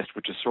deist,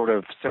 which is sort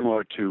of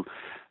similar to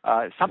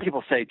some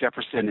people say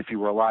Jefferson, if he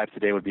were alive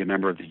today, would be a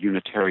member of the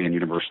Unitarian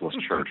Universalist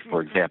Church,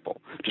 for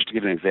example, just to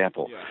give an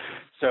example. Yeah.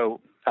 So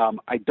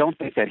I don't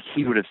think that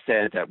he would have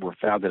said that we're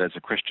founded as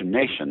a Christian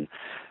nation.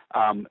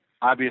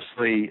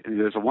 Obviously,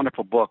 there's a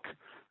wonderful book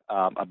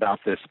about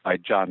this by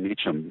John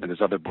Meacham, and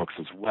there's other books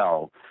as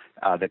well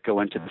that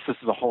go into this. This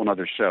is a whole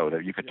other show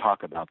that you could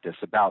talk about this,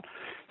 about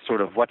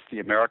sort of what's the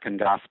American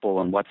gospel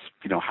and what's,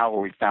 how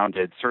are we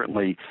founded.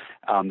 Certainly,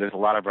 there's a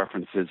lot of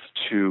references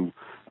to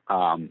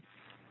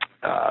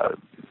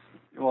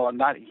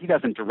he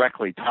doesn't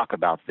directly talk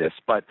about this,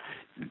 but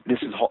this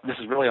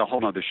is really a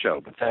whole other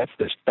show. But that's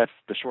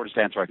the shortest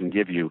answer I can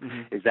give you,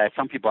 is that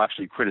some people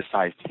actually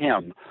criticized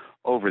him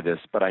over this,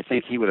 but I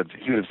think he would have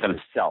said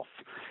himself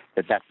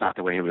that that's not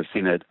the way he would have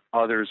seen it.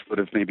 Others would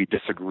have maybe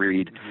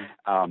disagreed,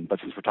 but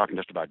since we're talking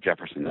just about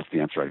Jefferson, that's the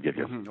answer I'd give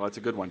you. Well, that's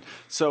a good one.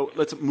 So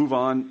let's move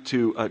on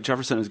to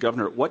Jefferson as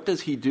governor. What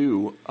does he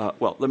do?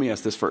 Well, let me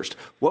ask this first.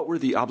 What were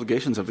the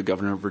obligations of the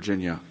governor of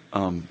Virginia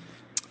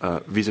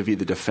vis-a-vis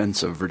the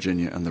defense of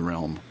Virginia and the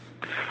realm?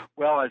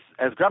 Well,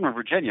 as governor of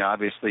Virginia,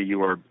 obviously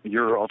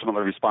you're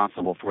ultimately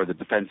responsible for the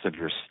defense of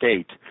your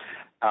state.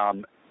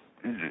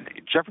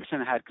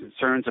 Jefferson had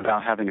concerns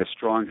about having a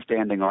strong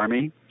standing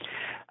army.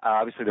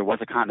 Obviously, there was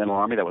a Continental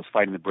Army that was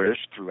fighting the British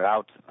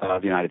throughout the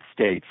United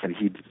States, and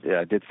he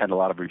did send a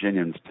lot of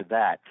Virginians to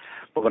that.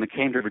 But when it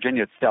came to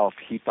Virginia itself,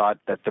 he thought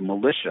that the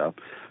militia,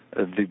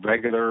 the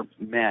regular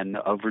men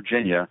of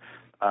Virginia,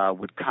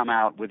 would come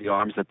out with the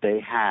arms that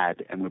they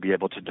had and would be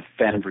able to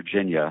defend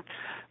Virginia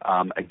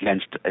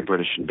against a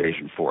British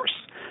invasion force.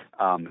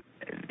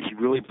 He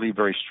really believed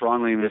very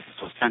strongly in this.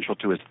 This was central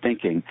to his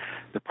thinking.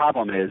 The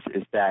problem is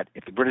that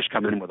if the British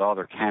come in with all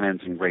their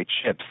cannons and great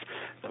ships,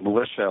 the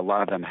militia, a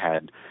lot of them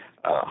had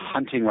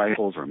hunting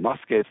rifles or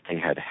muskets, they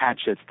had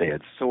hatchets, they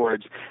had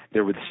swords.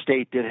 The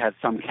state did have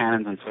some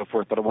cannons and so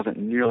forth, but it wasn't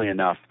nearly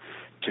enough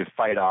to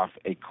fight off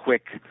a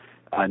quick,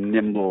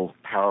 nimble,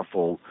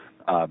 powerful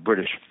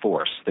British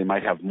force. They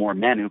might have more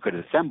men who could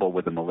assemble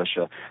with the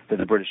militia than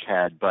the British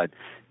had, but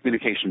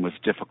communication was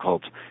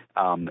difficult,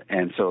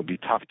 and so it would be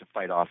tough to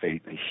fight off a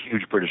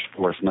huge British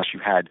force unless you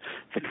had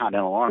the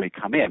Continental Army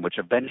come in, which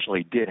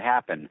eventually did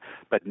happen,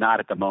 but not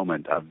at the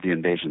moment of the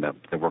invasion that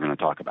we're going to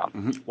talk about.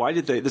 Mm-hmm. Why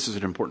did they? This is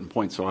an important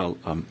point, so I'll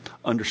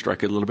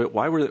understrike it a little bit.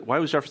 Why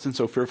was Jefferson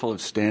so fearful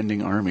of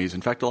standing armies? In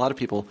fact, a lot of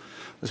people,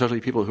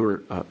 especially people who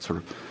are sort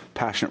of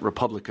passionate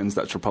Republicans,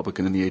 that's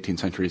Republican in the 18th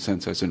century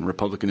sense, as in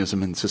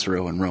republicanism and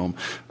Cicero and Rome,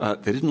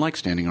 they didn't like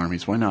standing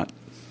armies. Why not?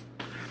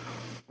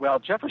 Well,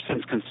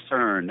 Jefferson's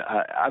concern,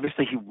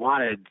 obviously he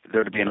wanted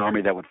there to be an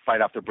army that would fight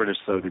off the British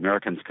so the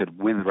Americans could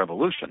win the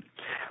revolution.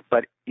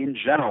 But in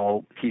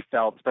general, he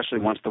felt, especially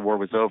once the war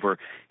was over,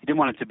 he didn't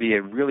want it to be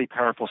a really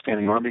powerful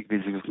standing army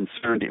because he was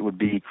concerned it would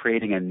be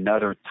creating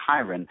another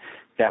tyrant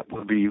that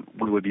we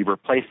would be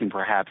replacing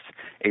perhaps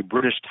a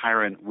British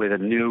tyrant with a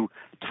new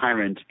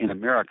tyrant in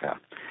America.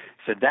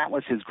 So that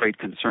was his great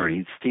concern.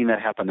 He'd seen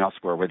that happen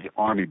elsewhere where the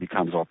army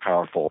becomes all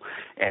powerful,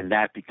 and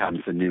that becomes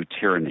the new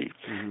tyranny.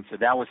 Mm-hmm. So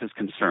that was his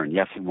concern.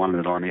 Yes, he wanted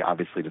an army,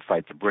 obviously, to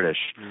fight the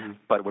British,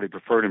 but what he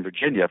preferred in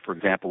Virginia, for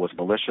example, was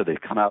militia.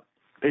 They'd come out,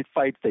 they'd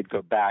fight, they'd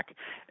go back,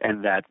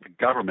 and that the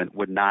government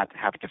would not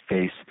have to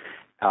face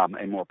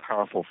a more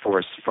powerful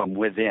force from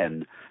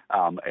within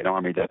an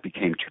army that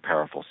became too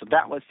powerful. So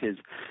that was his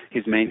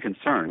main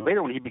concern.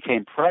 Later, when he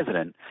became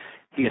president,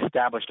 he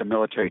established a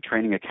military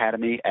training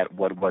academy at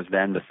what was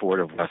then the fort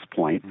of West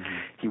Point. Mm-hmm.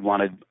 He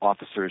wanted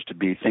officers to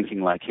be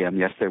thinking like him.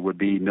 Yes, there would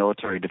be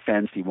military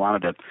defense. He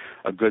wanted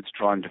a good,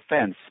 strong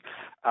defense.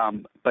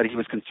 But he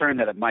was concerned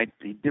that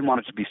he didn't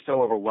want it to be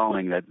so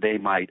overwhelming that they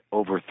might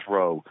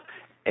overthrow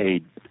the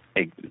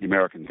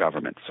American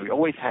government. So he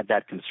always had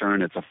that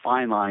concern. It's a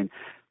fine line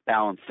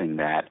balancing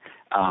that.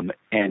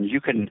 And you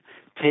can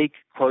take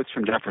quotes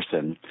from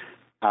Jefferson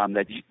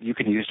that you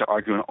can use to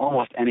argue on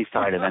almost any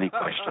side of any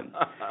question.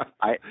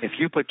 If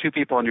you put two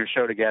people on your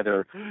show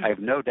together, I have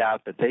no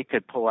doubt that they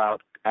could pull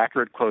out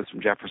accurate quotes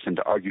from Jefferson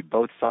to argue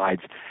both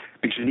sides,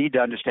 because you need to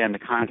understand the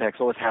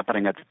context, what was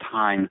happening at the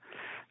time.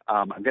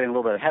 I'm getting a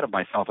little bit ahead of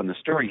myself in the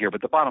story here,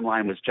 but the bottom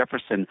line was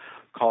Jefferson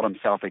called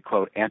himself a,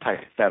 quote,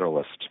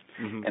 anti-federalist.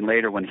 Mm-hmm. And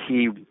later when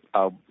he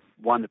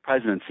won the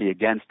presidency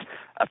against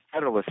a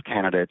Federalist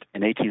candidate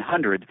in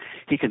 1800,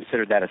 he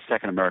considered that a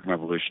second American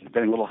Revolution. I'm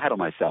getting a little ahead of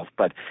myself,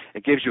 but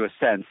it gives you a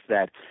sense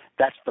that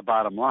that's the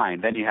bottom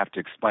line. Then you have to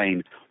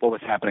explain what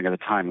was happening at the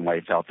time and why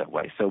he felt that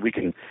way. So we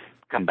can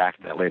come back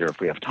to that later if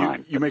we have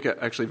time. You make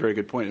actually a very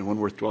good point, and one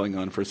worth dwelling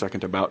on for a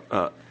second,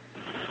 about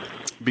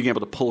being able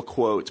to pull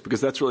quotes, because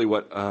that's really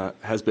what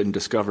has been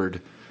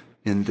discovered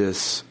in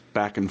this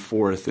back and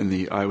forth in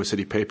the Iowa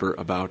City paper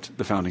about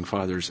the Founding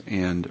Fathers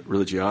and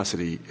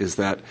religiosity, is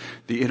that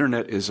the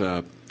Internet is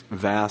a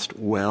vast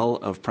well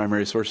of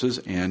primary sources,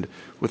 and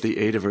with the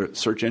aid of a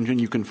search engine,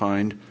 you can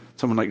find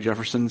someone like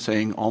Jefferson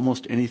saying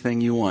almost anything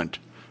you want.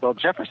 Well,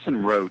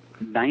 Jefferson wrote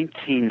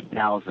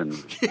 19,000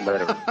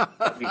 letters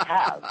that we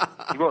have.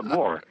 He wrote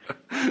more.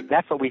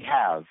 That's what we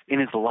have in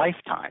his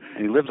lifetime,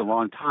 and he lived a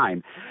long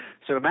time.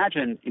 So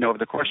imagine, over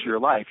the course of your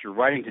life, you're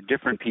writing to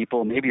different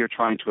people. Maybe you're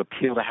trying to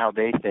appeal to how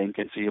they think,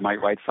 and so you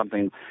might write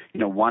something,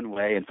 one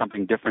way and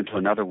something different to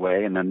another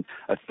way, and then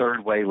a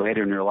third way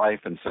later in your life,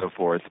 and so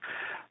forth.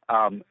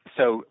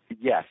 So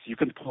yes, you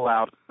can pull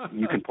out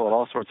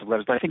all sorts of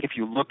letters. But I think if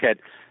you look at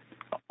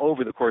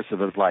over the course of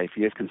his life,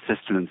 he is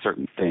consistent in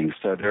certain things.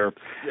 So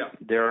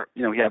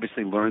he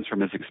obviously learns from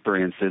his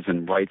experiences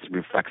and writes and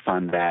reflects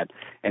on that,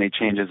 and he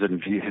changes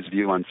his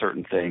view on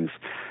certain things.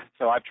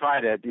 So I've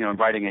tried in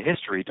writing a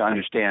history to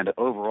understand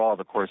overall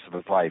the course of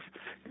his life,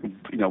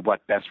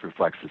 what best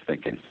reflects his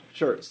thinking.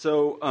 Sure.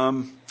 So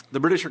the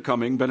British are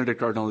coming.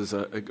 Benedict Arnold is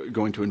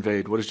going to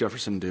invade. What does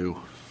Jefferson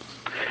do?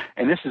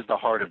 And this is the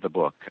heart of the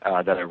book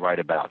that I write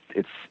about.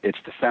 It's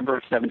December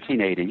of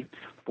 1780,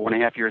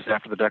 4.5 years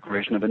after the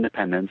Declaration of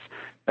Independence.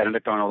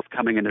 Benedict Arnold is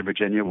coming into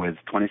Virginia with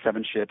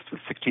 27 ships, with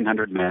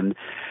 1,600 men.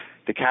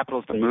 The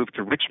capital's been moved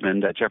to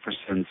Richmond at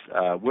Jefferson's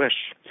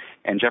wish,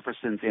 and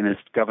Jefferson's in his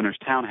governor's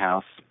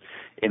townhouse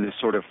in this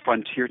sort of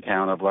frontier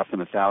town of less than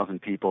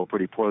 1,000 people,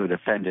 pretty poorly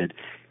defended.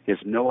 He has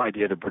no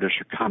idea the British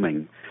are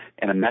coming,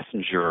 and a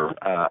messenger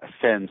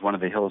ascends one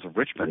of the hills of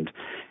Richmond,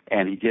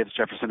 and he gives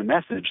Jefferson a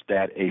message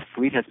that a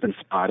fleet has been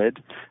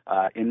spotted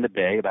in the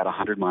bay about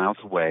 100 miles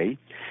away,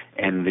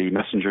 and the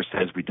messenger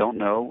says, we don't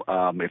know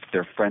if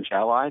they're French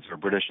allies or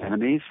British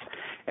enemies,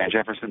 and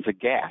Jefferson's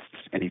aghast,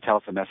 and he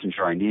tells the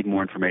messenger, I need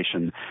more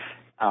information.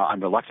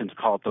 I'm reluctant to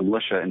call it the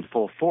militia in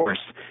full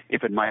force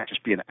if it might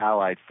just be an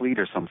allied fleet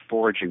or some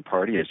foraging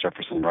party, as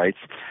Jefferson writes.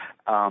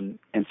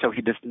 And so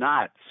he does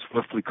not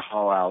swiftly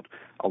call out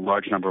a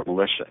large number of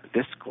militia.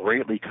 This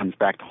greatly comes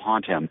back to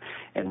haunt him.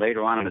 And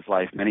later on in his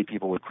life, many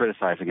people were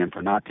criticizing him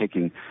for not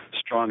taking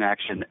strong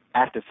action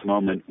at this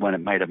moment when it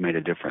might have made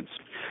a difference.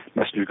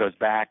 Messenger goes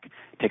back,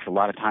 takes a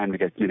lot of time to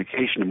get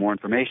communication and more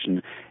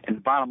information. And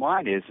the bottom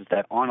line is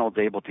that Arnold's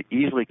able to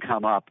easily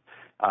come up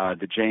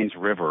the James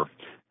River,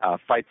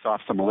 fights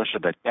off some militia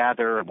that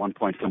gather. At one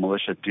point, the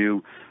militia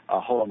do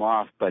hold him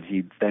off, but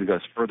he then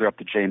goes further up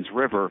the James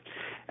River.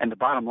 And the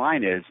bottom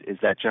line is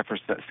that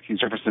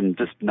Jefferson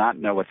does not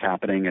know what's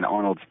happening, and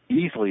Arnold's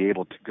easily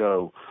able to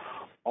go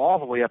all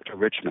the way up to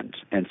Richmond.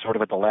 And sort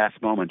of at the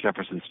last moment,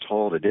 Jefferson's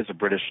told it is a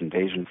British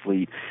invasion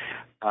fleet.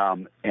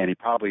 And he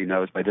probably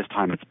knows by this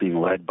time it's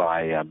being led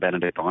by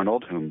Benedict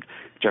Arnold, whom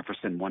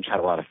Jefferson once had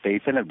a lot of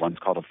faith in, and once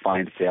called a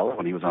fine sailor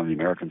when he was on the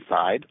American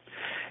side.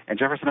 And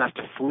Jefferson has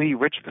to flee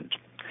Richmond.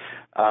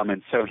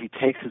 And so he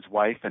takes his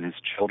wife and his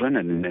children,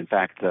 and in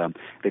fact,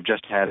 they've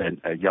just had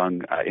a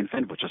young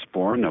infant, which was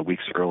born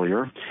weeks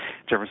earlier.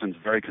 Jefferson's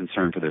very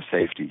concerned for their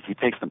safety. He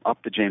takes them up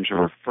the James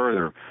River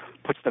further,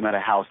 puts them at a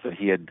house that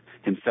he had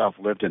himself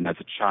lived in as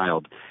a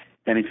child,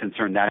 Then he's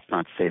concerned that's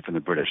not safe for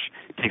the British.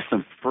 Takes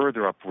them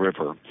further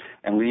upriver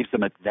and leaves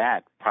them at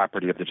that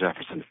property of the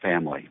Jefferson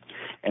family.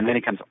 And then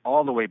he comes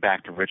all the way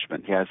back to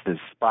Richmond. He has this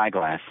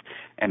spyglass,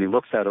 and he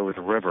looks out over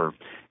the river,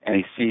 and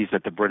he sees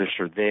that the British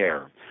are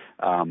there.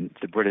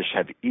 The British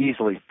have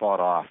easily fought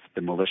off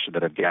the militia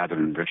that have gathered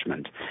in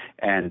Richmond.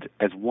 And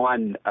as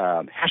one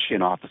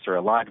Hessian officer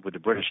allied with the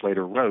British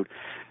later wrote,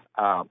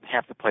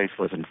 half the place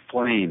was in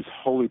flames.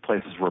 Holy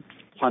places were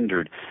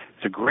plundered.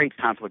 It's a great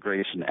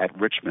conflagration at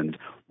Richmond.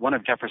 One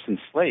of Jefferson's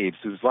slaves,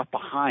 who was left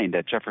behind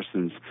at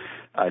Jefferson's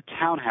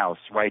townhouse,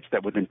 writes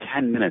that within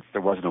 10 minutes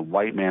there wasn't a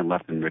white man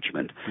left in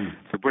Richmond.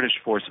 The British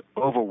force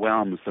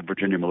overwhelms the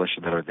Virginia militia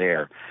that are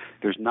there.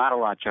 There's not a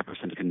lot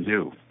Jefferson can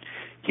do.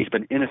 He's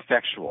been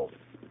ineffectual,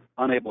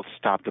 unable to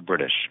stop the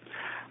British.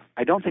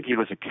 I don't think he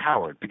was a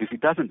coward, because he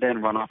doesn't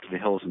then run off to the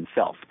hills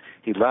himself.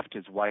 He left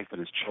his wife and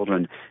his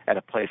children at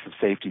a place of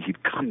safety.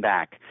 He'd come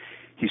back.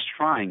 He's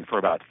trying for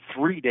about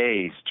 3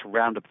 days to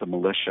round up the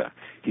militia.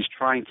 He's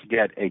trying to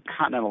get a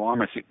Continental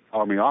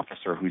Army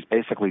officer who's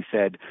basically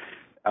said,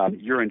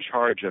 you're in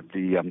charge of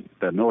the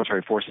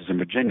military forces in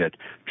Virginia,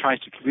 tries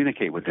to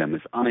communicate with him,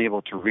 is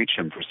unable to reach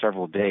him for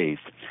several days.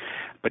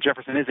 But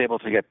Jefferson is able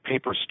to get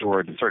papers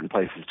stored in certain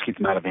places to keep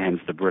them out of the hands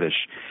of the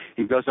British.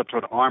 He goes up to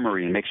an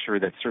armory and makes sure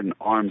that certain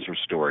arms are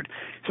stored.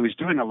 So he's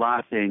doing a lot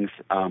of things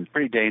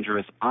pretty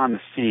dangerous on the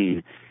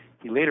scene.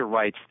 He later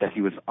writes that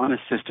he was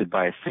unassisted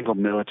by a single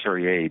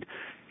military aide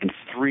in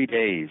 3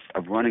 days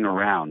of running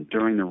around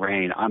during the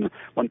rain. On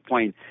one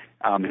point,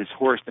 his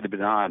horse that had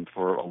been on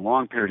for a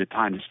long period of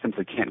time just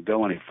simply can't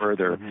go any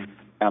further.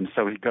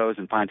 So he goes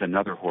and finds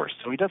another horse.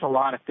 So he does a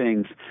lot of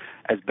things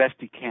as best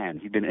he can.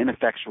 He's been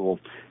ineffectual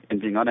in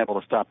being unable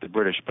to stop the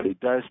British, but he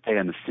does stay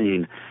on the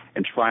scene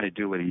and try to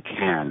do what he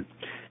can.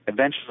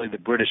 Eventually, the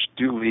British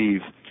do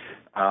leave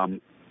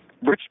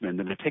Richmond,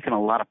 and they've taken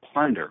a lot of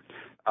plunder.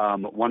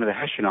 One of the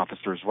Hessian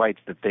officers writes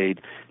that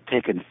they'd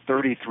taken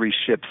 33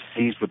 ships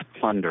seized with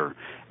plunder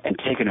and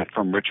taken it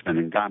from Richmond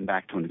and gone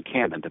back to an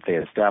encampment that they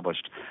had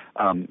established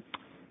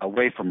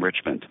away from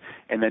Richmond.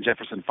 And then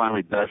Jefferson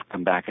finally does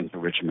come back into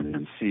Richmond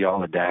and see all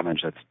the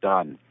damage that's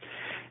done.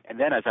 And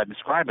then, as I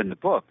describe in the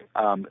book,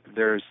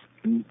 there's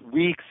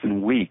weeks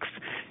and weeks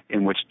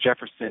in which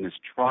Jefferson is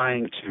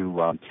trying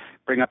to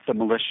bring up the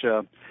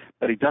militia,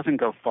 but he doesn't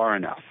go far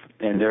enough.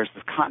 And there's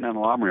this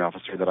Continental Army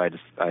officer that I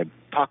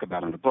talk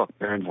about in the book,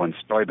 Baron von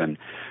Steuben,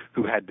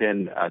 who had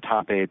been a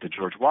top aide to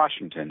George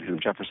Washington, who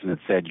Jefferson had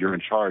said, you're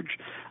in charge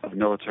of the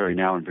military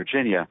now in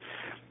Virginia.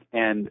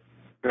 And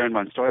Baron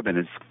von Steuben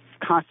is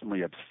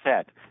constantly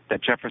upset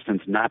that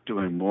Jefferson's not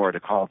doing more to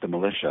call up the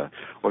militia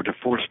or to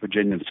force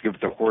Virginians to give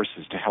up their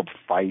horses to help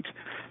fight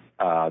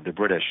the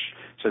British.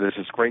 So there's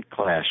this great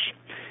clash.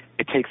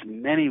 It takes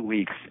many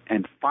weeks,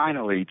 and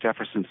finally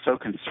Jefferson's so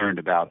concerned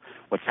about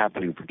what's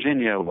happening in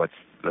Virginia, what's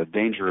the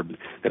danger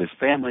that his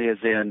family is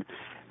in.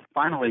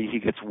 Finally, he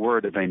gets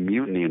word of a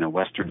mutiny in a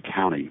western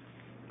county,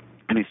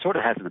 and he sort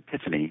of has an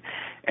epiphany,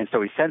 and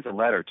so he sends a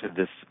letter to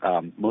this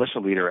militia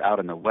leader out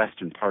in the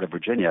western part of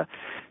Virginia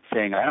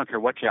saying, I don't care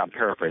what I'm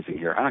paraphrasing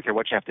here, I don't care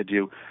what you have to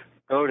do,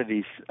 go to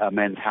these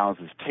men's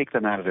houses, take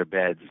them out of their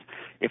beds.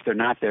 If they're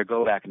not there,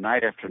 go back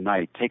night after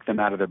night, take them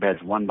out of their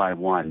beds one by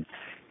one.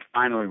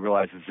 Finally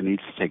realizes he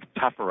needs to take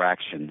tougher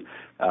action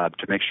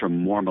to make sure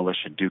more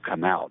militia do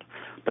come out.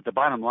 But the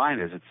bottom line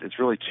is it's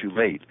really too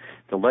late.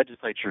 The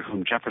legislature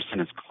whom Jefferson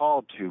has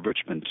called to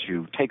Richmond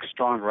to take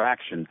stronger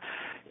action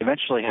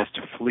eventually has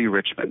to flee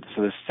Richmond.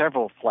 So there's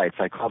several flights.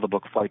 I call the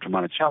book Flight to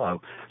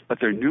Monticello, but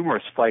there are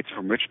numerous flights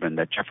from Richmond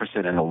that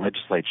Jefferson and the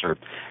legislature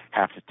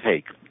have to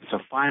take. So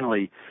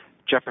finally,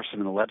 Jefferson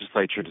and the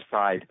legislature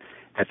decide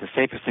that the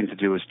safest thing to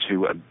do is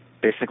to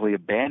basically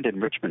abandon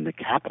Richmond, the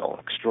capital,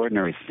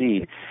 extraordinary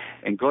scene,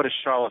 and go to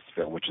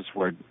Charlottesville, which is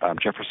where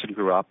Jefferson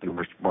grew up and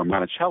where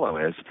Monticello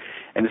is,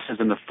 and this is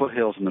in the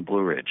foothills in the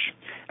Blue Ridge.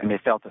 And they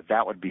felt that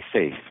that would be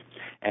safe.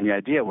 And the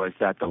idea was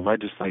that the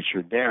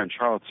legislature there in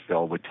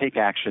Charlottesville would take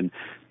action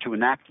to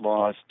enact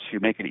laws to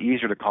make it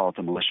easier to call up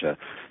the militia,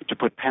 to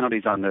put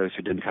penalties on those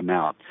who didn't come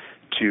out,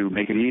 to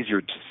make it easier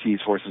to seize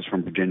horses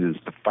from Virginians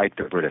to fight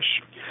the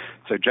British.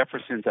 So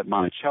Jefferson's at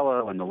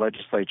Monticello, and the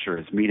legislature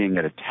is meeting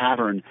at a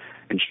tavern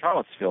in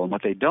Charlottesville. And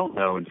what they don't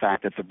know, in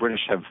fact, that the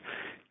British have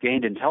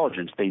gained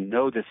intelligence. They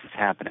know this is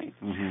happening.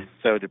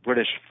 So the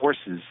British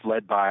forces,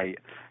 led by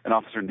an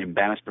officer named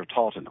Banastre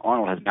Tarleton,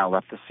 Arnold has now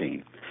left the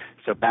scene.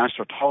 So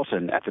Banastre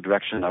Tarleton, at the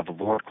direction of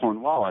Lord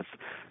Cornwallis,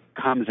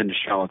 comes into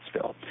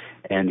Charlottesville,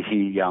 and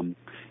he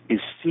is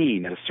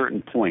seen at a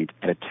certain point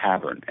at a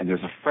tavern. And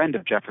there's a friend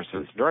of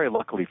Jefferson's, very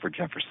luckily for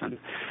Jefferson,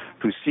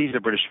 who sees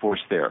a British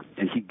force there,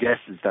 and he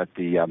guesses that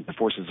the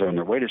forces are on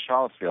their way to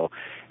Charlottesville,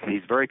 and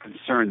he's very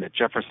concerned that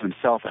Jefferson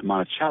himself at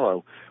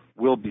Monticello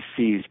will be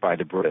seized by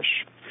the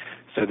British.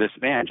 So this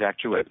man, Jack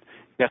Jewett,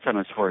 gets on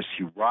his horse.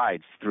 He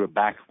rides through a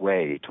back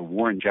way to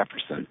warn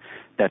Jefferson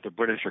that the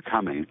British are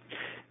coming.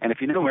 And if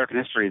you know American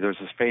history, there's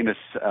this famous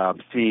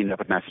scene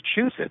up in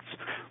Massachusetts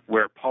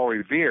where Paul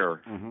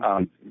Revere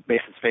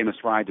makes his famous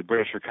ride, the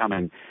British are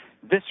coming,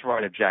 this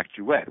ride of Jack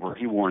Jouett, where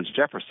he warns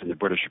Jefferson the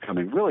British are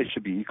coming, really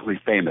should be equally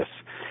famous.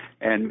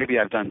 And maybe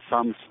I've done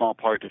some small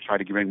part to try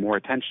to bring more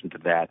attention to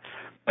that,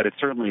 but it's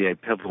certainly a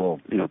pivotal,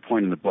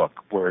 point in the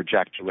book where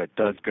Jack Jouett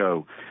does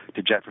go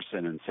to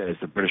Jefferson and says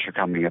the British are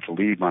coming, you have to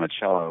leave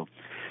Monticello.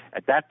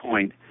 At that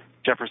point,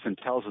 Jefferson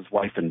tells his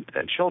wife and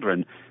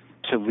children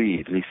to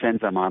leave, and he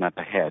sends them on up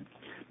ahead.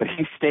 But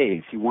he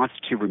stays. He wants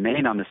to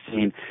remain on the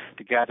scene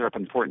to gather up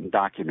important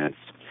documents.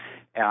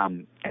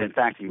 And in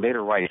fact, he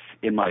later writes,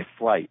 "In my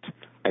flight,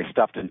 I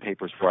stuffed in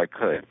papers where I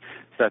could."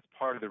 So that's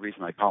part of the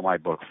reason I call my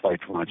book Flight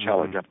to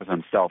Monticello.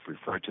 Jefferson himself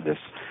referred to this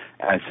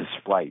as his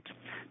flight.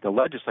 The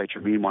legislature,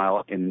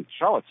 meanwhile, in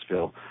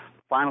Charlottesville,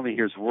 finally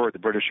hears word the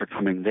British are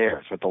coming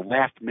there. So at the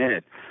last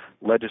minute,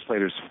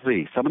 legislators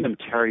flee. Some of them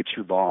tarry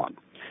too long,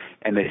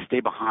 and they stay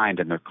behind,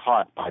 and they're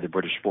caught by the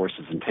British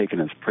forces and taken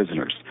as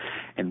prisoners.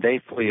 And they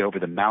flee over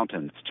the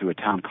mountains to a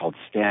town called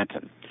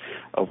Stanton,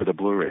 over the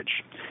Blue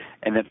Ridge.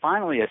 And then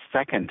finally, a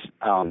second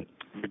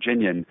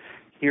Virginian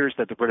hears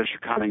that the British are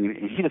coming,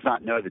 and he does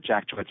not know that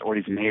Jack Jouett's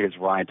already made his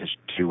ride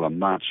to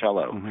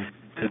Monticello.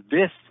 Mm-hmm.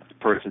 This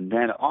person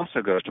then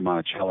also goes to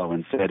Monticello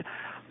and said,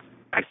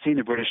 "I've seen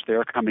the British,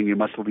 they're coming, you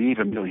must leave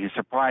immediately." He's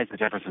surprised that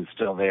Jefferson's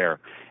still there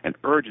and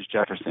urges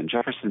Jefferson.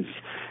 Jefferson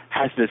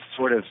has this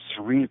sort of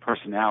serene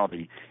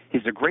personality.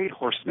 He's a great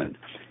horseman,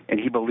 and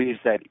he believes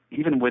that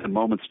even with a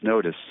moment's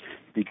notice,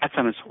 if he gets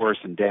on his horse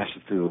and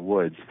dashes through the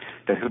woods,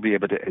 that he'll be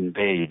able to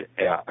invade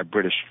a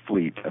British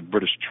fleet, a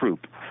British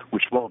troop,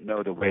 which won't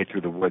know the way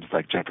through the woods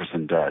like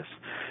Jefferson does.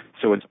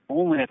 So it's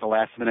only at the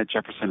last minute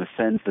Jefferson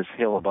ascends this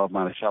hill above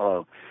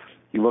Monticello.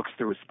 He looks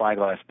through his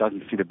spyglass,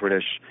 doesn't see the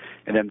British,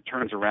 and then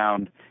turns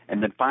around,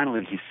 and then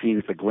finally he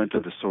sees the glint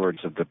of the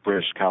swords of the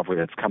British cavalry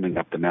that's coming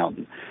up the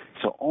mountain.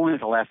 So only at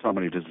the last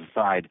moment he does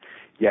decide,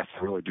 yes,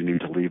 I really do need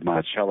to leave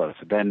Monticello.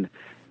 So then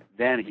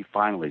he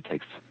finally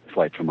takes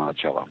flight from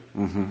Monticello.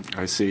 Mm-hmm.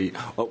 I see.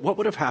 What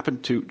would have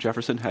happened to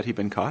Jefferson had he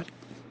been caught?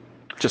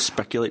 Just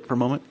speculate for a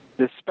moment.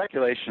 The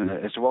speculation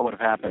as to what would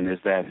have happened is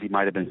that he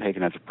might have been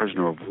taken as a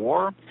prisoner of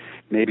war.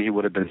 Maybe he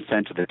would have been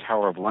sent to the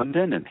Tower of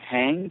London and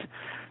hanged.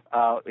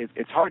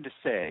 It's hard to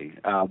say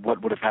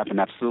what would have happened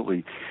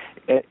absolutely.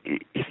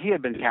 If he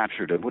had been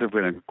captured, it would have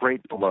been a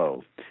great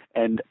blow.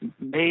 And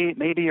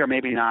maybe or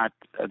maybe not,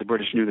 the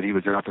British knew that he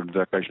was the author of the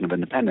Declaration of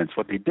Independence.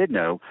 What they did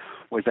know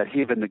was that he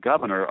had been the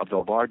governor of the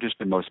largest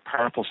and most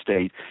powerful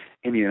state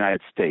in the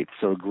United States.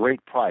 So a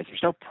great prize.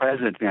 There's no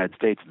president of the United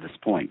States at this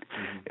point.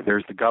 Mm-hmm.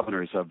 There's the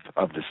governors of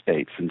the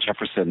states, and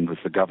Jefferson was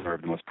the governor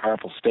of the most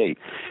powerful state.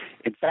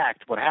 In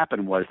fact, what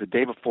happened was the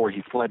day before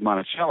he fled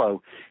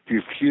Monticello, he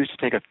refused to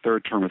take a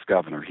third term as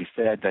governor. He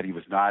said that he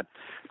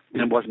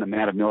wasn't a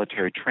man of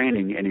military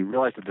training, and he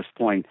realized at this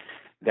point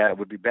that it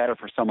would be better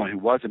for someone who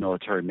was a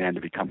military man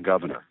to become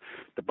governor.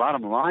 The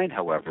bottom line,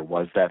 however,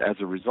 was that as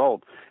a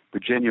result,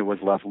 Virginia was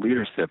left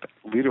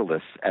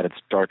leaderless at its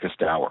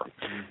darkest hour.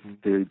 Mm-hmm.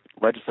 The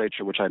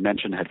legislature, which I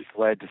mentioned, had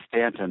fled to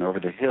Stanton over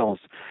the hills.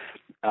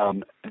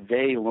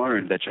 They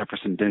learned that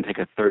Jefferson didn't take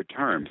a third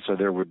term, so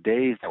there were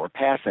days that were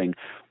passing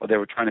where they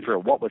were trying to figure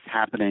out what was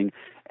happening,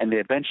 and they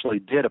eventually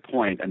did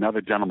appoint another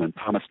gentleman,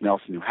 Thomas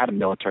Nelson, who had a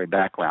military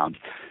background,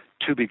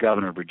 to be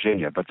governor of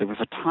Virginia. But there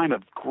was a time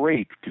of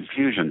great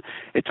confusion.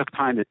 It took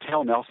time to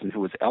tell Nelson, who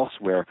was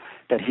elsewhere,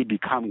 that he'd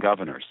become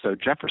governor. So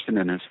Jefferson,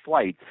 in his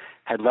flight,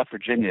 had left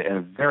Virginia in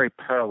a very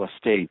perilous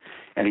state,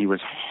 and he was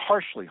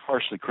harshly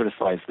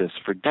criticized this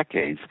for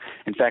decades.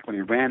 In fact, when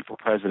he ran for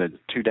president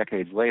 2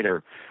 decades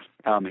later,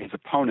 his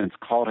opponents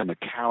called him a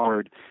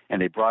coward,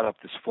 and they brought up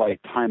this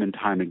flight time and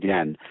time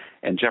again.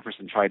 And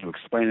Jefferson tried to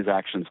explain his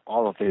actions,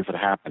 all the things that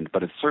happened,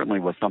 but it certainly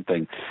was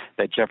something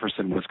that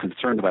Jefferson was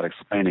concerned about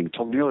explaining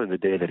till nearly the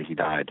day that he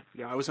died.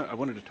 Yeah, I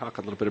wanted to talk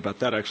a little bit about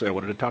that. Actually, I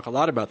wanted to talk a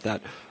lot about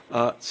that.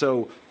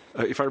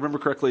 If I remember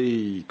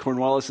correctly,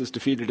 Cornwallis is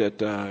defeated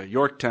at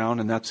Yorktown,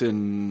 and that's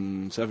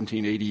in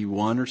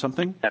 1781 or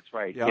something? That's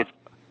right. Yeah.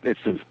 It's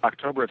in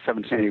October of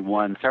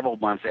 1781, several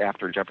months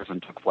after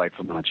Jefferson took flight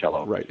from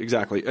Monticello. Right,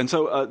 exactly. And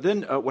so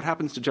then what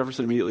happens to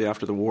Jefferson immediately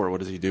after the war? What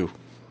does he do?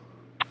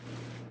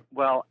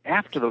 Well,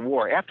 after the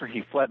war, after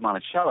he fled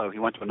Monticello, he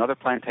went to another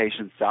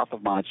plantation south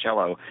of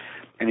Monticello,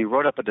 and he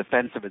wrote up a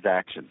defense of his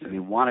actions, and he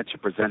wanted to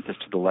present this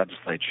to the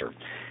legislature.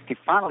 He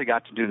finally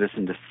got to do this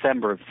in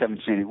December of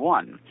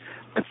 1781.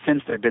 But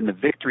since there had been the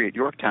victory at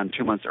Yorktown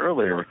 2 months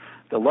earlier,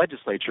 the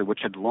legislature,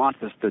 which had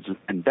launched this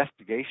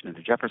investigation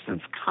into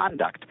Jefferson's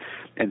conduct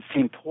and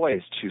seemed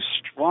poised to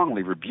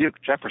strongly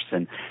rebuke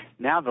Jefferson,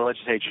 now the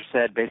legislature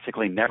said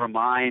basically, never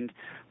mind,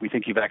 we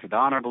think you've acted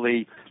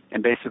honorably,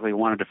 and basically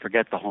wanted to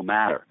forget the whole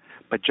matter.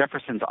 But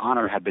Jefferson's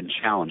honor had been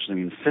challenged, and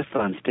he insisted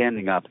on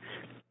standing up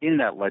in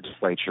that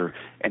legislature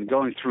and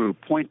going through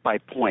point by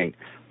point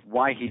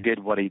why he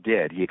did what he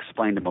did. He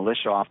explained the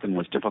militia often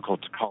was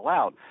difficult to call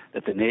out,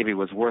 that the Navy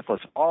was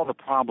worthless, all the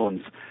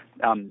problems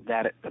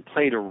that it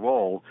played a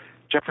role.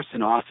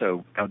 Jefferson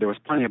also, there was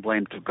plenty of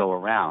blame to go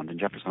around, and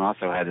Jefferson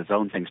also had his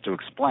own things to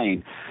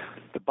explain.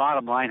 The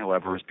bottom line,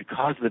 however, is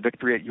because of the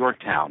victory at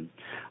Yorktown,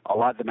 a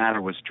lot of the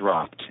matter was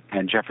dropped,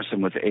 and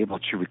Jefferson was able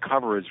to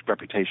recover his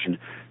reputation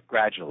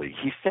gradually.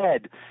 He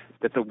said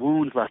that the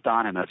wounds left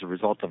on him as a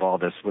result of all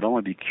this would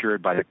only be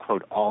cured by the,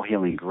 quote,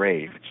 all-healing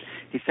grave.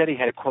 He said he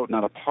had, quote,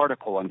 not a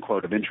particle,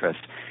 unquote, of interest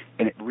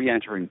in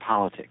re-entering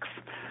politics.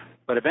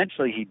 But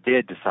eventually he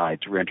did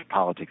decide to re-enter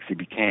politics. He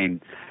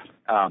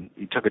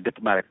took a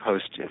diplomatic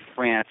post in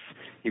France.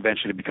 He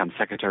eventually became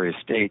Secretary of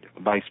State,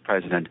 Vice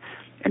President.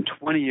 And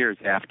 20 years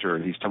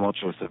after these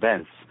tumultuous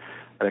events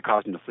that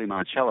caused him to flee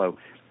Monticello,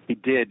 he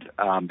did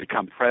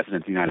become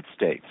President of the United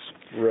States.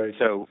 Right.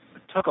 So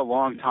it took a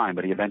long time,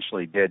 but he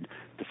eventually did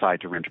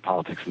decide to re-enter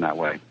politics in that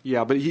way.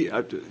 Yeah, but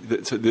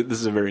so this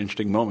is a very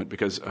interesting moment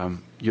because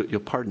you'll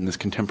pardon this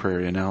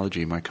contemporary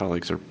analogy. My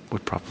colleagues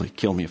would probably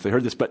kill me if they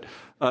heard this. But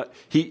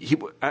he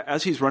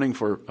as he's running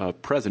for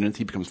president,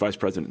 he becomes vice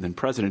president and then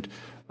president.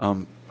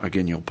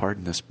 Again, you'll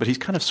pardon this, but he's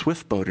kind of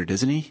swift-boated,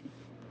 isn't he?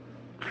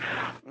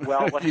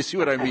 Well, you see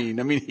what I mean?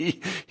 I mean,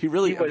 he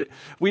really.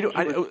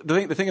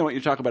 The thing I want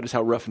you to talk about is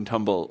how rough and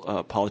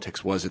tumble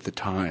politics was at the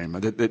time.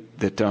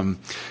 That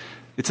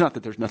it's not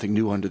that there's nothing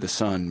new under the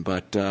sun,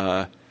 but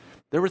there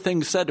were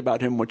things said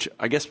about him which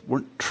I guess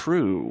weren't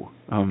true.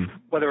 Well,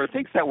 there were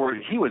things that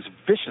he was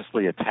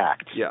viciously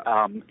attacked.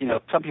 Yeah.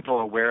 Some people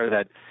are aware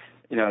that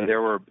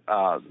there were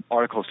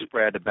articles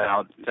spread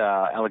about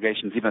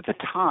allegations even at the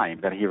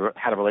time that he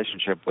had a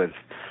relationship with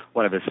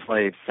one of his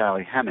slaves,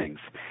 Sally Hemings,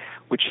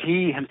 which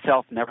he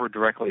himself never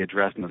directly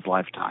addressed in his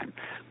lifetime.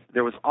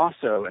 There was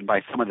also, and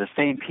by some of the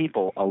same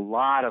people, a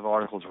lot of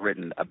articles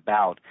written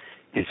about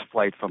his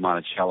flight from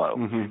Monticello.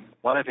 Mm-hmm.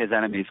 One of his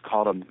enemies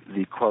called him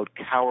the, quote,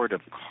 coward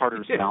of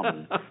Carter's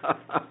Mountain.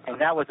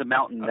 And that was a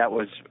mountain that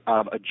was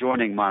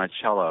adjoining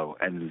Monticello,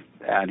 and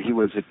he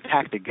was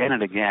attacked again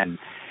and again.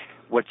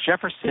 What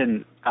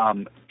Jefferson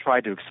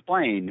tried to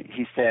explain,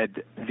 he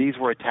said these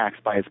were attacks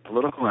by his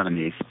political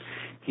enemies.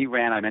 He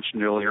ran, I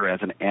mentioned earlier,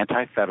 as an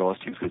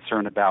anti-Federalist. He was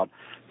concerned about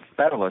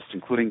Federalists,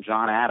 including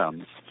John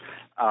Adams,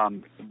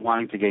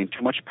 wanting to gain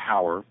too much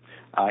power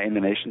in the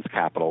nation's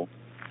capital.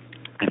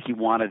 And he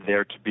wanted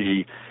there to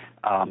be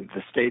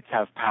the states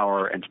have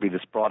power and to be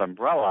this broad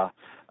umbrella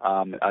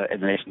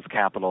in the nation's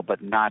capital,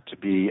 but not to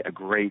be a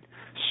great,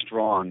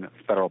 strong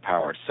federal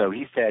power. So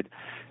he said,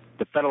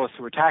 the Federalists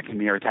who are attacking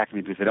me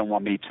because they don't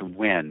want me to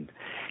win.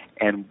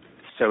 And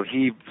so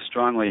he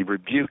strongly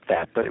rebuked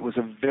that, but it was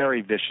a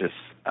very vicious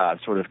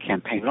sort of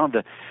campaign. We don't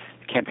have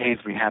the campaigns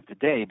we have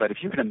today, but if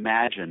you can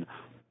imagine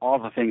all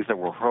the things that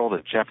were hurled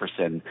at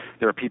Jefferson,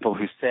 there are people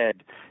who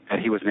said that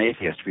he was an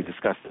atheist. We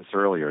discussed this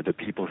earlier. The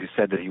people who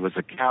said that he was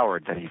a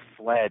coward, that he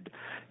fled,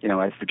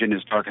 at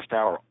Virginia's darkest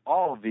hour,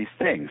 all of these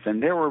things.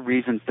 And there were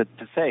reasons to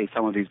say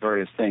some of these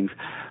various things,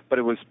 but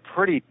it was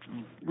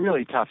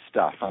really tough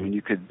stuff. I mean,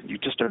 you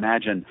just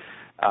imagine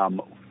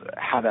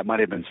how that might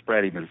have been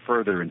spread even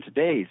further in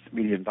today's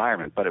media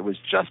environment, but it was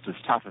just as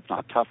tough, if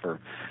not tougher,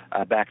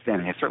 back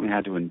then. He certainly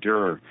had to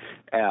endure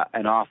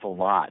an awful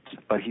lot,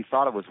 but he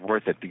thought it was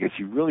worth it because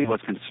he really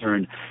was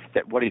concerned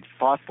that what he'd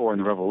fought for in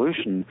the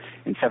Revolution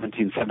in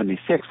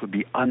 1776 would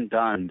be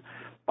undone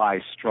by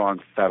strong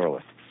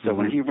Federalists. So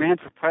when he ran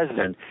for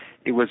president,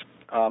 it was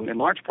in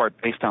large part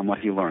based on what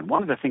he learned.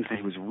 One of the things that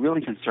he was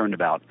really concerned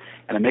about,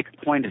 and I make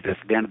a point of this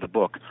at the end of the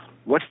book,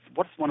 what's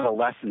one of the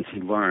lessons he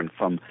learned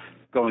from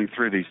going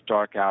through these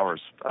dark hours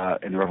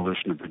in the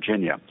Revolution of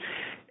Virginia.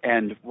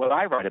 And what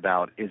I write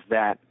about is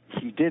that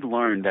he did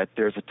learn that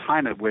there's a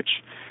time at which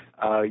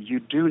you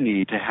do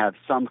need to have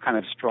some kind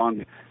of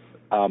strong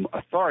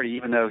authority,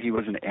 even though he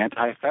was an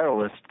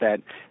anti-Federalist,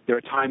 that there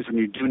are times when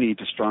you do need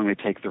to strongly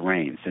take the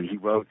reins. And he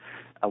wrote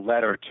a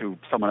letter to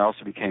someone else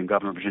who became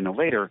governor of Virginia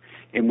later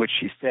in which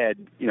he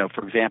said,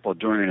 for example,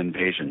 during an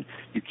invasion,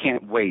 you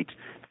can't wait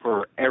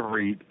for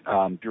every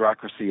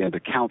bureaucracy and the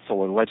council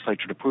or the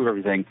legislature to prove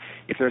everything.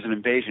 If there's an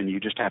invasion, you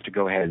just have to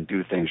go ahead and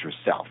do things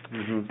yourself.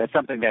 Mm-hmm. That's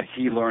something that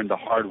he learned the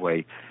hard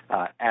way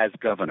as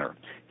governor.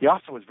 He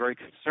also was very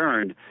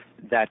concerned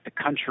that the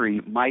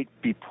country might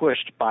be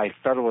pushed by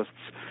Federalists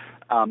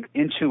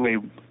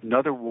into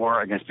another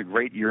war against a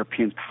great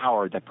European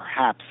power that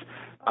perhaps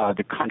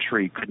the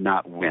country could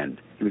not win.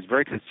 He was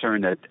very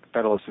concerned that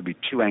Federalists would be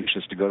too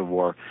anxious to go to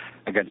war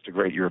against a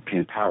great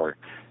European power.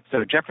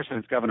 So Jefferson,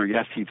 as governor,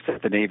 yes, he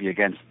set the Navy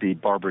against the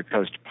Barbary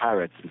Coast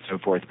pirates and so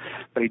forth,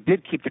 but he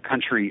did keep the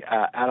country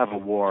out of a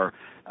war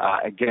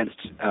against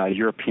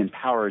European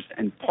powers,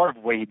 and part of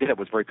the way he did it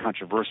was very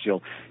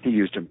controversial. He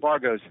used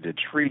embargoes, he did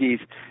treaties,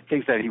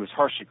 things that he was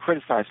harshly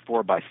criticized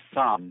for by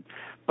some,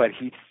 but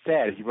he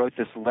wrote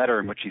this letter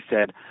in which he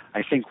said,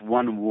 I think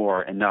one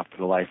war enough for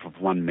the life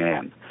of one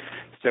man.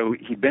 So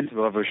he'd been to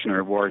the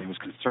Revolutionary War. He was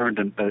concerned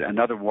that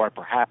another war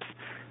perhaps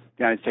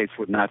the United States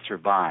would not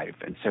survive.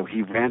 And so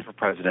he ran for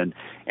president,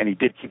 and he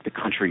did keep the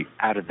country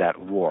out of that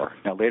war.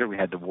 Now, later we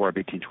had the War of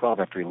 1812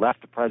 after he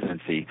left the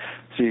presidency,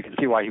 so you can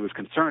see why he was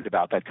concerned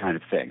about that kind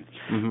of thing.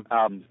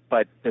 Mm-hmm.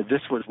 But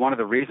this was one of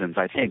the reasons,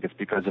 I think, it's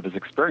because of his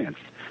experience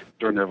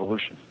during the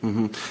Revolution.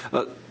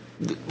 Mm-hmm.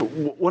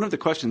 One of the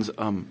questions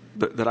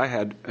that I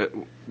had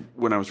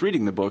when I was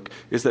reading the book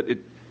is that it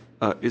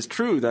is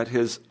true that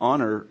his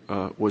honor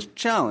was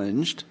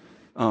challenged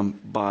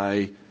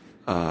by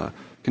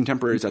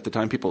contemporaries at the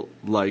time, people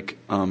like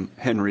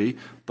Henry,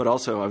 but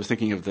also I was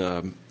thinking of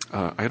the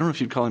I don't know if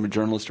you'd call him a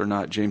journalist or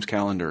not, James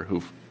Callender,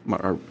 who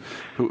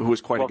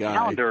was quite a guy.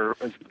 Callender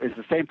is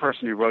the same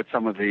person who wrote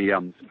some of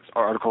the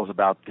articles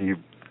about the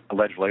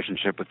alleged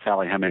relationship with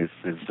Sally Hemings,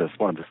 is just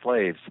one of the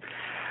slaves.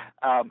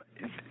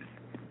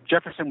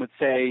 Jefferson would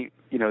say,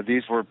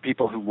 these were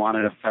people who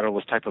wanted a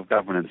federalist type of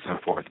government and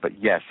so forth.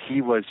 But yes,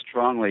 he was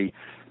strongly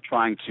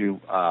trying to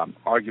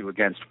argue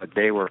against what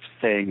they were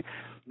saying,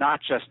 not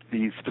just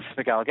these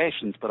specific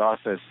allegations, but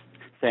also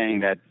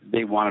saying that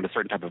they wanted a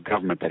certain type of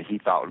government that he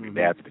thought would be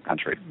bad for the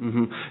country.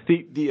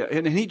 Mm-hmm.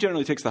 And he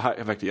generally takes the high.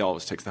 In fact, he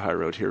always takes the high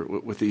road here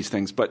with these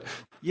things. But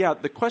yeah,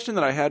 the question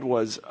that I had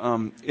was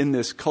in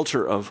this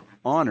culture of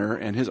honor,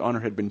 and his honor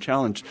had been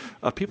challenged.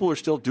 People were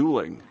still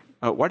dueling.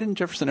 Why didn't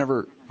Jefferson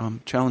ever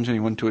challenge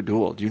anyone to a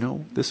duel? Do you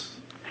know this?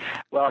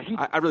 Well,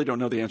 I really don't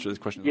know the answer to this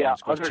question. Yeah,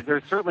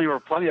 there certainly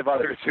were plenty of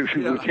others who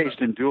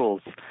engaged in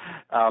duels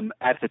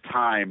at the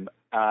time.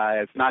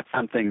 It's not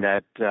something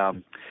that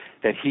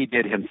he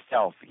did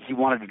himself. He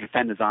wanted to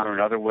defend his honor in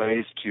other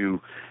ways, to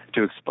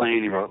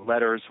explain. He wrote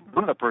letters.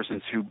 One of the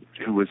persons who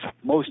was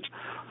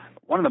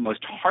one of the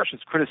most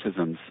harshest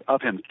criticisms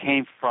of him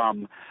came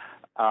from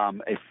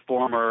a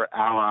former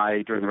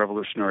ally during the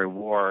Revolutionary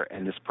War,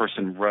 and this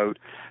person wrote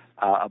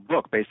a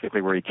book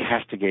basically where he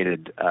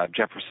castigated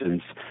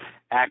Jefferson's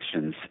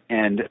actions.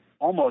 And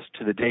almost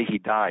to the day he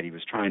died, he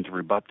was trying to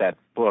rebut that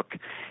book,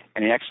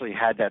 and he actually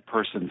had that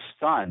person's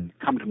son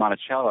come to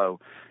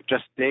Monticello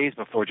just days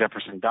before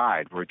Jefferson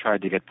died, where he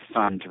tried to get the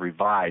son to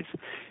revise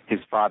his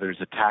father's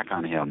attack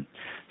on him.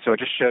 So it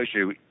just shows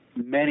you,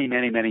 many,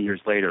 many, many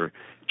years later,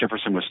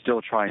 Jefferson was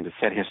still trying to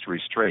set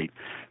history straight.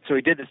 So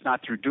he did this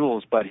not through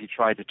duels, but he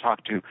tried to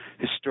talk to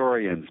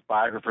historians,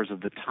 biographers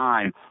of the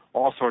time,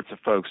 all sorts of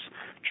folks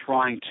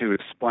trying to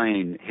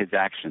explain his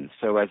actions.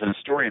 So as an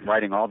historian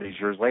writing all these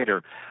years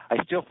later,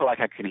 I still feel like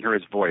I can hear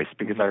his voice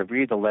because I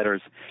read the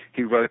letters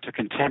he wrote to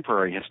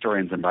contemporary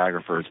historians and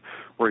biographers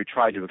where he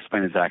tried to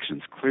explain his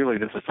actions. Clearly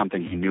this is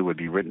something he knew would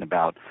be written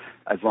about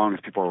as long as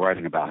people were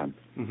writing about him.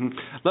 Mm-hmm.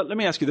 Let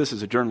me ask you this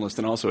as a journalist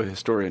and also a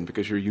historian,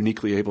 because you're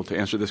uniquely able to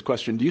answer this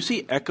question. Do you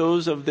see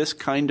echoes of this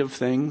kind of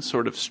thing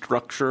sort of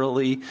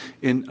structurally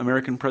in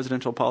American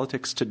presidential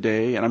politics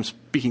today? And I'm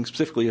speaking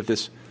specifically of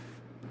this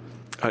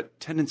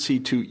tendency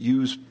to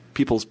use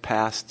people's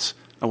pasts,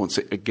 I won't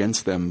say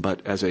against them,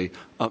 but as a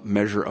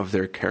measure of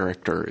their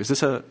character. Is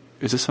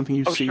this something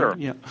you see? Sure.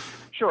 Yeah.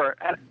 Sure.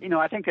 And,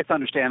 I think it's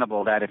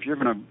understandable that if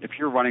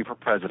you're running for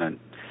president,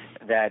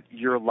 that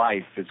your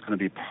life is going to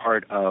be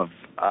part of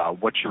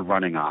what you're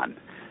running on.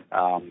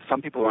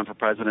 Some people run for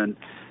president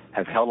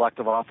have held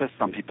elective office.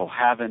 Some people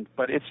haven't.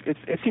 But it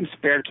seems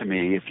fair to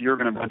me, if you're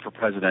going to run for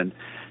president,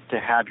 to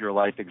have your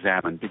life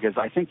examined, because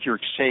I think you're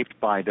shaped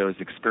by those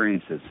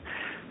experiences.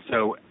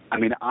 So,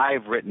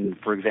 I've written,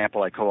 for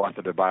example, I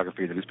co-authored a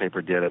biography the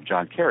newspaper did of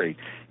John Kerry,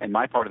 and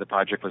my part of the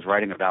project was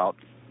writing about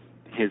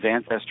his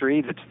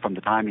ancestry from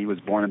the time he was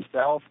born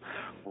himself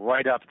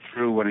right up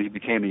through when he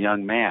became a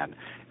young man.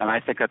 And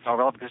I think that's all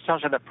relevant because it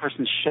tells you how that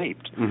person's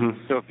shaped.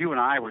 Mm-hmm. So if you and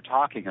I were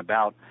talking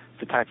about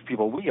the type of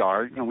people we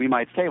are, we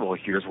might say, well,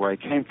 here's where I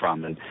came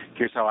from, and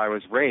here's how I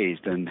was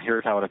raised, and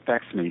here's how it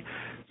affects me.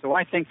 So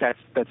I think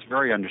that's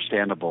very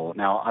understandable.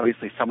 Now,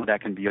 obviously, some of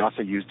that can be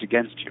also used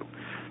against you.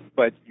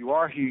 But you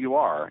are who you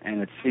are,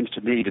 and it seems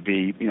to me to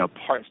be,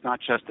 it's not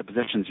just the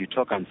positions you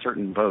took on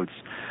certain votes,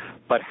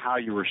 but how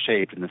you were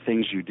shaped and the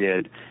things you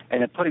did.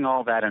 And then putting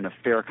all that in a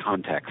fair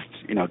context,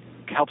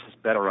 helps us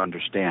better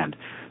understand.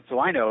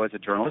 So I know as a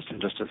journalist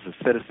and just as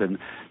a citizen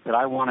that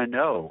I want to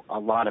know a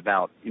lot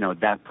about,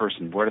 that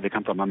person. Where do they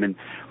come from?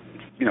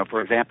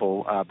 For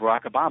example,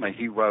 Barack Obama,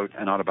 he wrote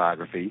an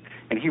autobiography,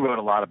 and he wrote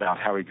a lot about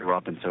how he grew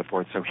up and so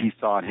forth. So he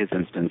saw in his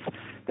instance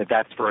that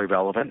that's very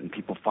relevant, and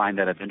people find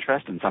that of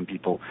interest, and some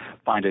people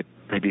find it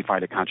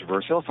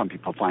controversial. Some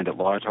people find it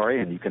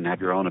laudatory, and you can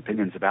have your own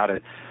opinions about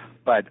it.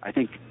 But I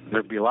think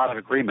there'd be a lot of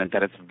agreement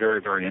that it's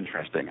very, very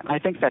interesting. And I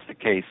think that's the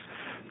case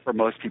for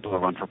most people who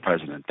run for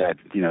president, that,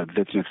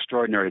 it's an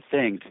extraordinary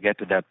thing to get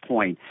to that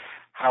point.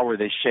 How were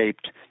they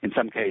shaped? In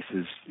some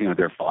cases,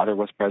 their father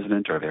was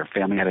president or their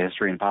family had a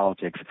history in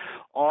politics.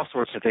 All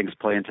sorts of things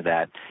play into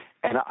that.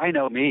 And I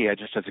know me,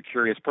 just as a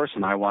curious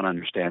person, I want to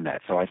understand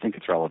that. So I think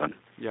it's relevant.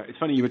 Yeah, it's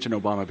funny you mentioned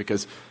Obama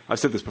because I've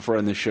said this before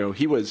on this show.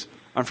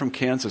 I'm from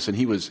Kansas, and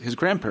his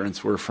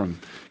grandparents were from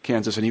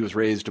Kansas, and he was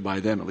raised by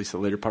them, at least the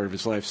later part of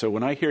his life. So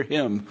when I hear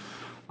him,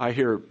 I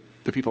hear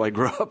the people I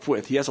grew up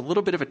with. He has a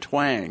little bit of a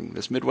twang,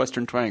 this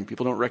Midwestern twang.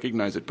 People don't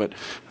recognize it, but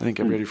I think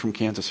everybody from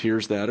Kansas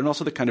hears that. And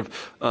also the kind of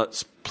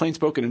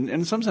plain-spoken and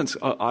in some sense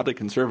oddly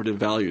conservative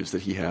values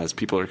that he has.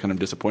 People are kind of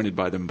disappointed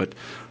by them, but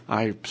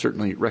I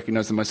certainly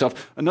recognize them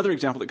myself. Another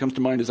example that comes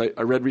to mind is I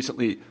read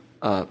recently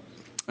an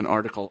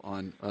article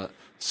on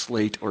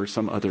Slate or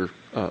some other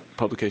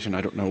publication,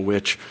 I don't know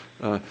which,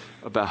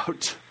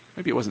 about...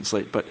 Maybe it wasn't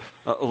Slate, but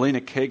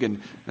Elena Kagan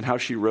and how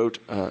she wrote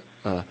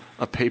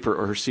a paper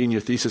or her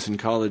senior thesis in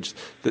college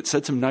that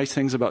said some nice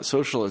things about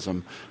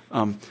socialism.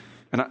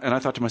 And I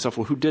thought to myself,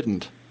 well, who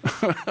didn't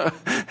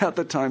at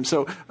the time?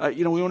 So,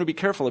 we want to be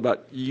careful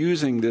about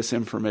using this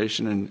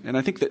information. And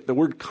I think that the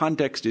word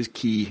context is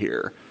key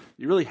here.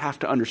 You really have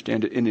to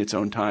understand it in its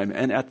own time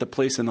and at the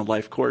place in the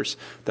life course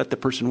that the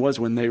person was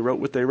when they wrote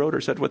what they wrote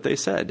or said what they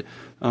said.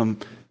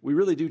 We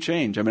really do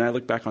change. I mean, I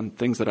look back on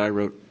things that I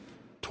wrote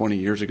 20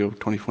 years ago,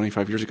 20,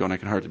 25 years ago, and I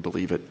can hardly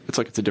believe it. It's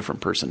like it's a different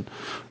person.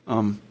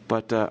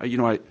 But I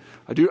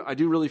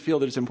do really feel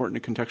that it's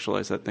important to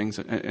contextualize that things,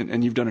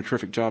 and you've done a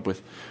terrific job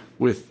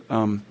with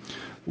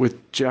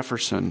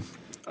Jefferson.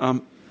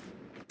 I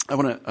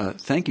want to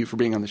thank you for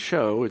being on the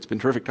show. It's been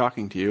terrific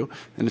talking to you,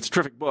 and it's a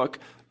terrific book.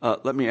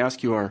 Let me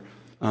ask you our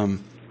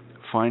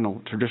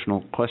final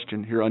traditional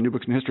question here on New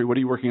Books in History. What are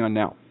you working on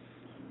now?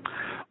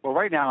 Well,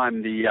 right now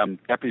I'm the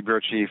deputy bureau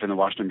chief in the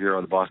Washington Bureau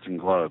of the Boston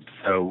Globe.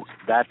 So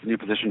that's a new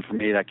position for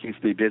me. That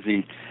keeps me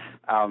busy.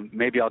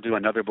 Maybe I'll do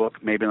another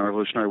book, maybe on the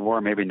Revolutionary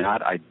War, maybe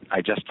not.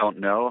 I just don't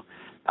know.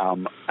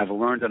 I've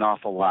learned an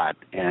awful lot,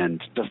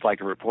 and just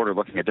like a reporter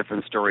looking at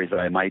different stories that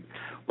I might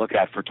look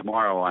at for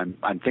tomorrow,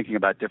 I'm thinking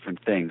about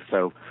different things.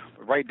 So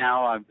right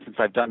now, since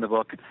I've done the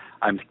book,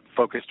 I'm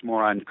focused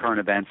more on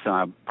current events, and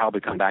I'll probably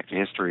come back to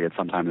history at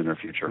some time in the near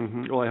future.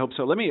 Mm-hmm. Well, I hope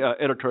so. Let me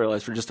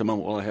editorialize for just a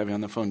moment while I have you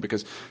on the phone,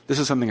 because this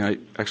is something I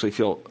actually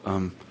feel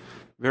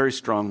very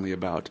strongly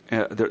about.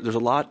 There's a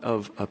lot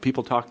of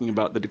people talking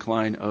about the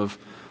decline of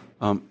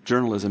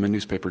journalism and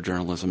newspaper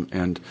journalism,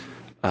 and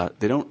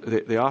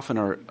they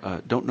often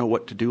don't know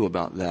what to do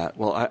about that.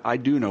 Well, I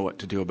do know what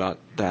to do about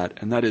that,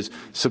 and that is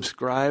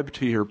subscribe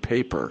to your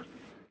paper,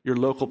 your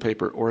local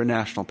paper or a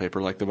national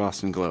paper like the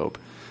Boston Globe.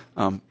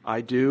 I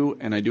do,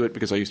 and I do it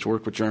because I used to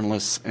work with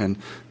journalists, and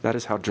that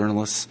is how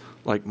journalists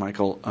like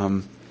Michael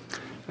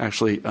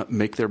actually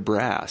make their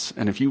brass.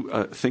 And if you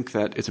think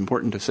that it's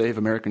important to save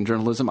American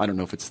journalism, I don't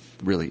know if it's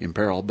really in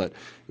peril, but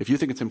if you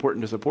think it's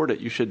important to support it,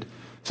 you should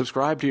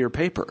subscribe to your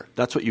paper.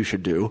 That's what you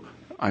should do.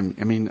 I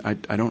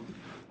don't.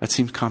 That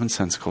seems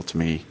commonsensical to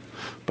me,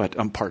 but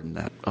pardon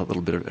that, a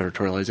little bit of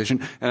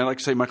editorialization. And I'd like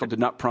to say Michael did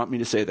not prompt me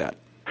to say that.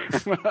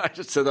 I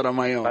just said that on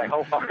my own. I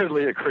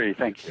wholeheartedly agree.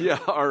 Thank you. Yeah,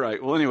 all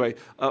right. Well, anyway,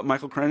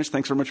 Michael Kranish,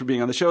 thanks very much for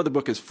being on the show. The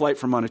book is Flight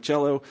from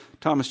Monticello,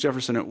 Thomas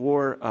Jefferson at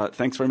War.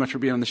 Thanks very much for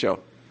being on the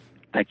show.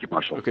 Thank you,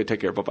 Marshall. Okay, take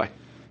care. Bye-bye.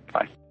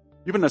 Bye.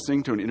 You've been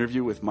listening to an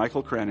interview with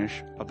Michael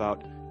Kranish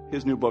about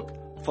his new book,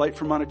 Flight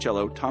from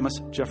Monticello, Thomas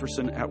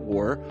Jefferson at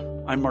War.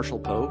 I'm Marshall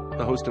Poe,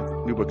 the host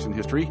of New Books in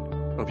History.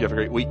 Hope you have a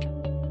great week.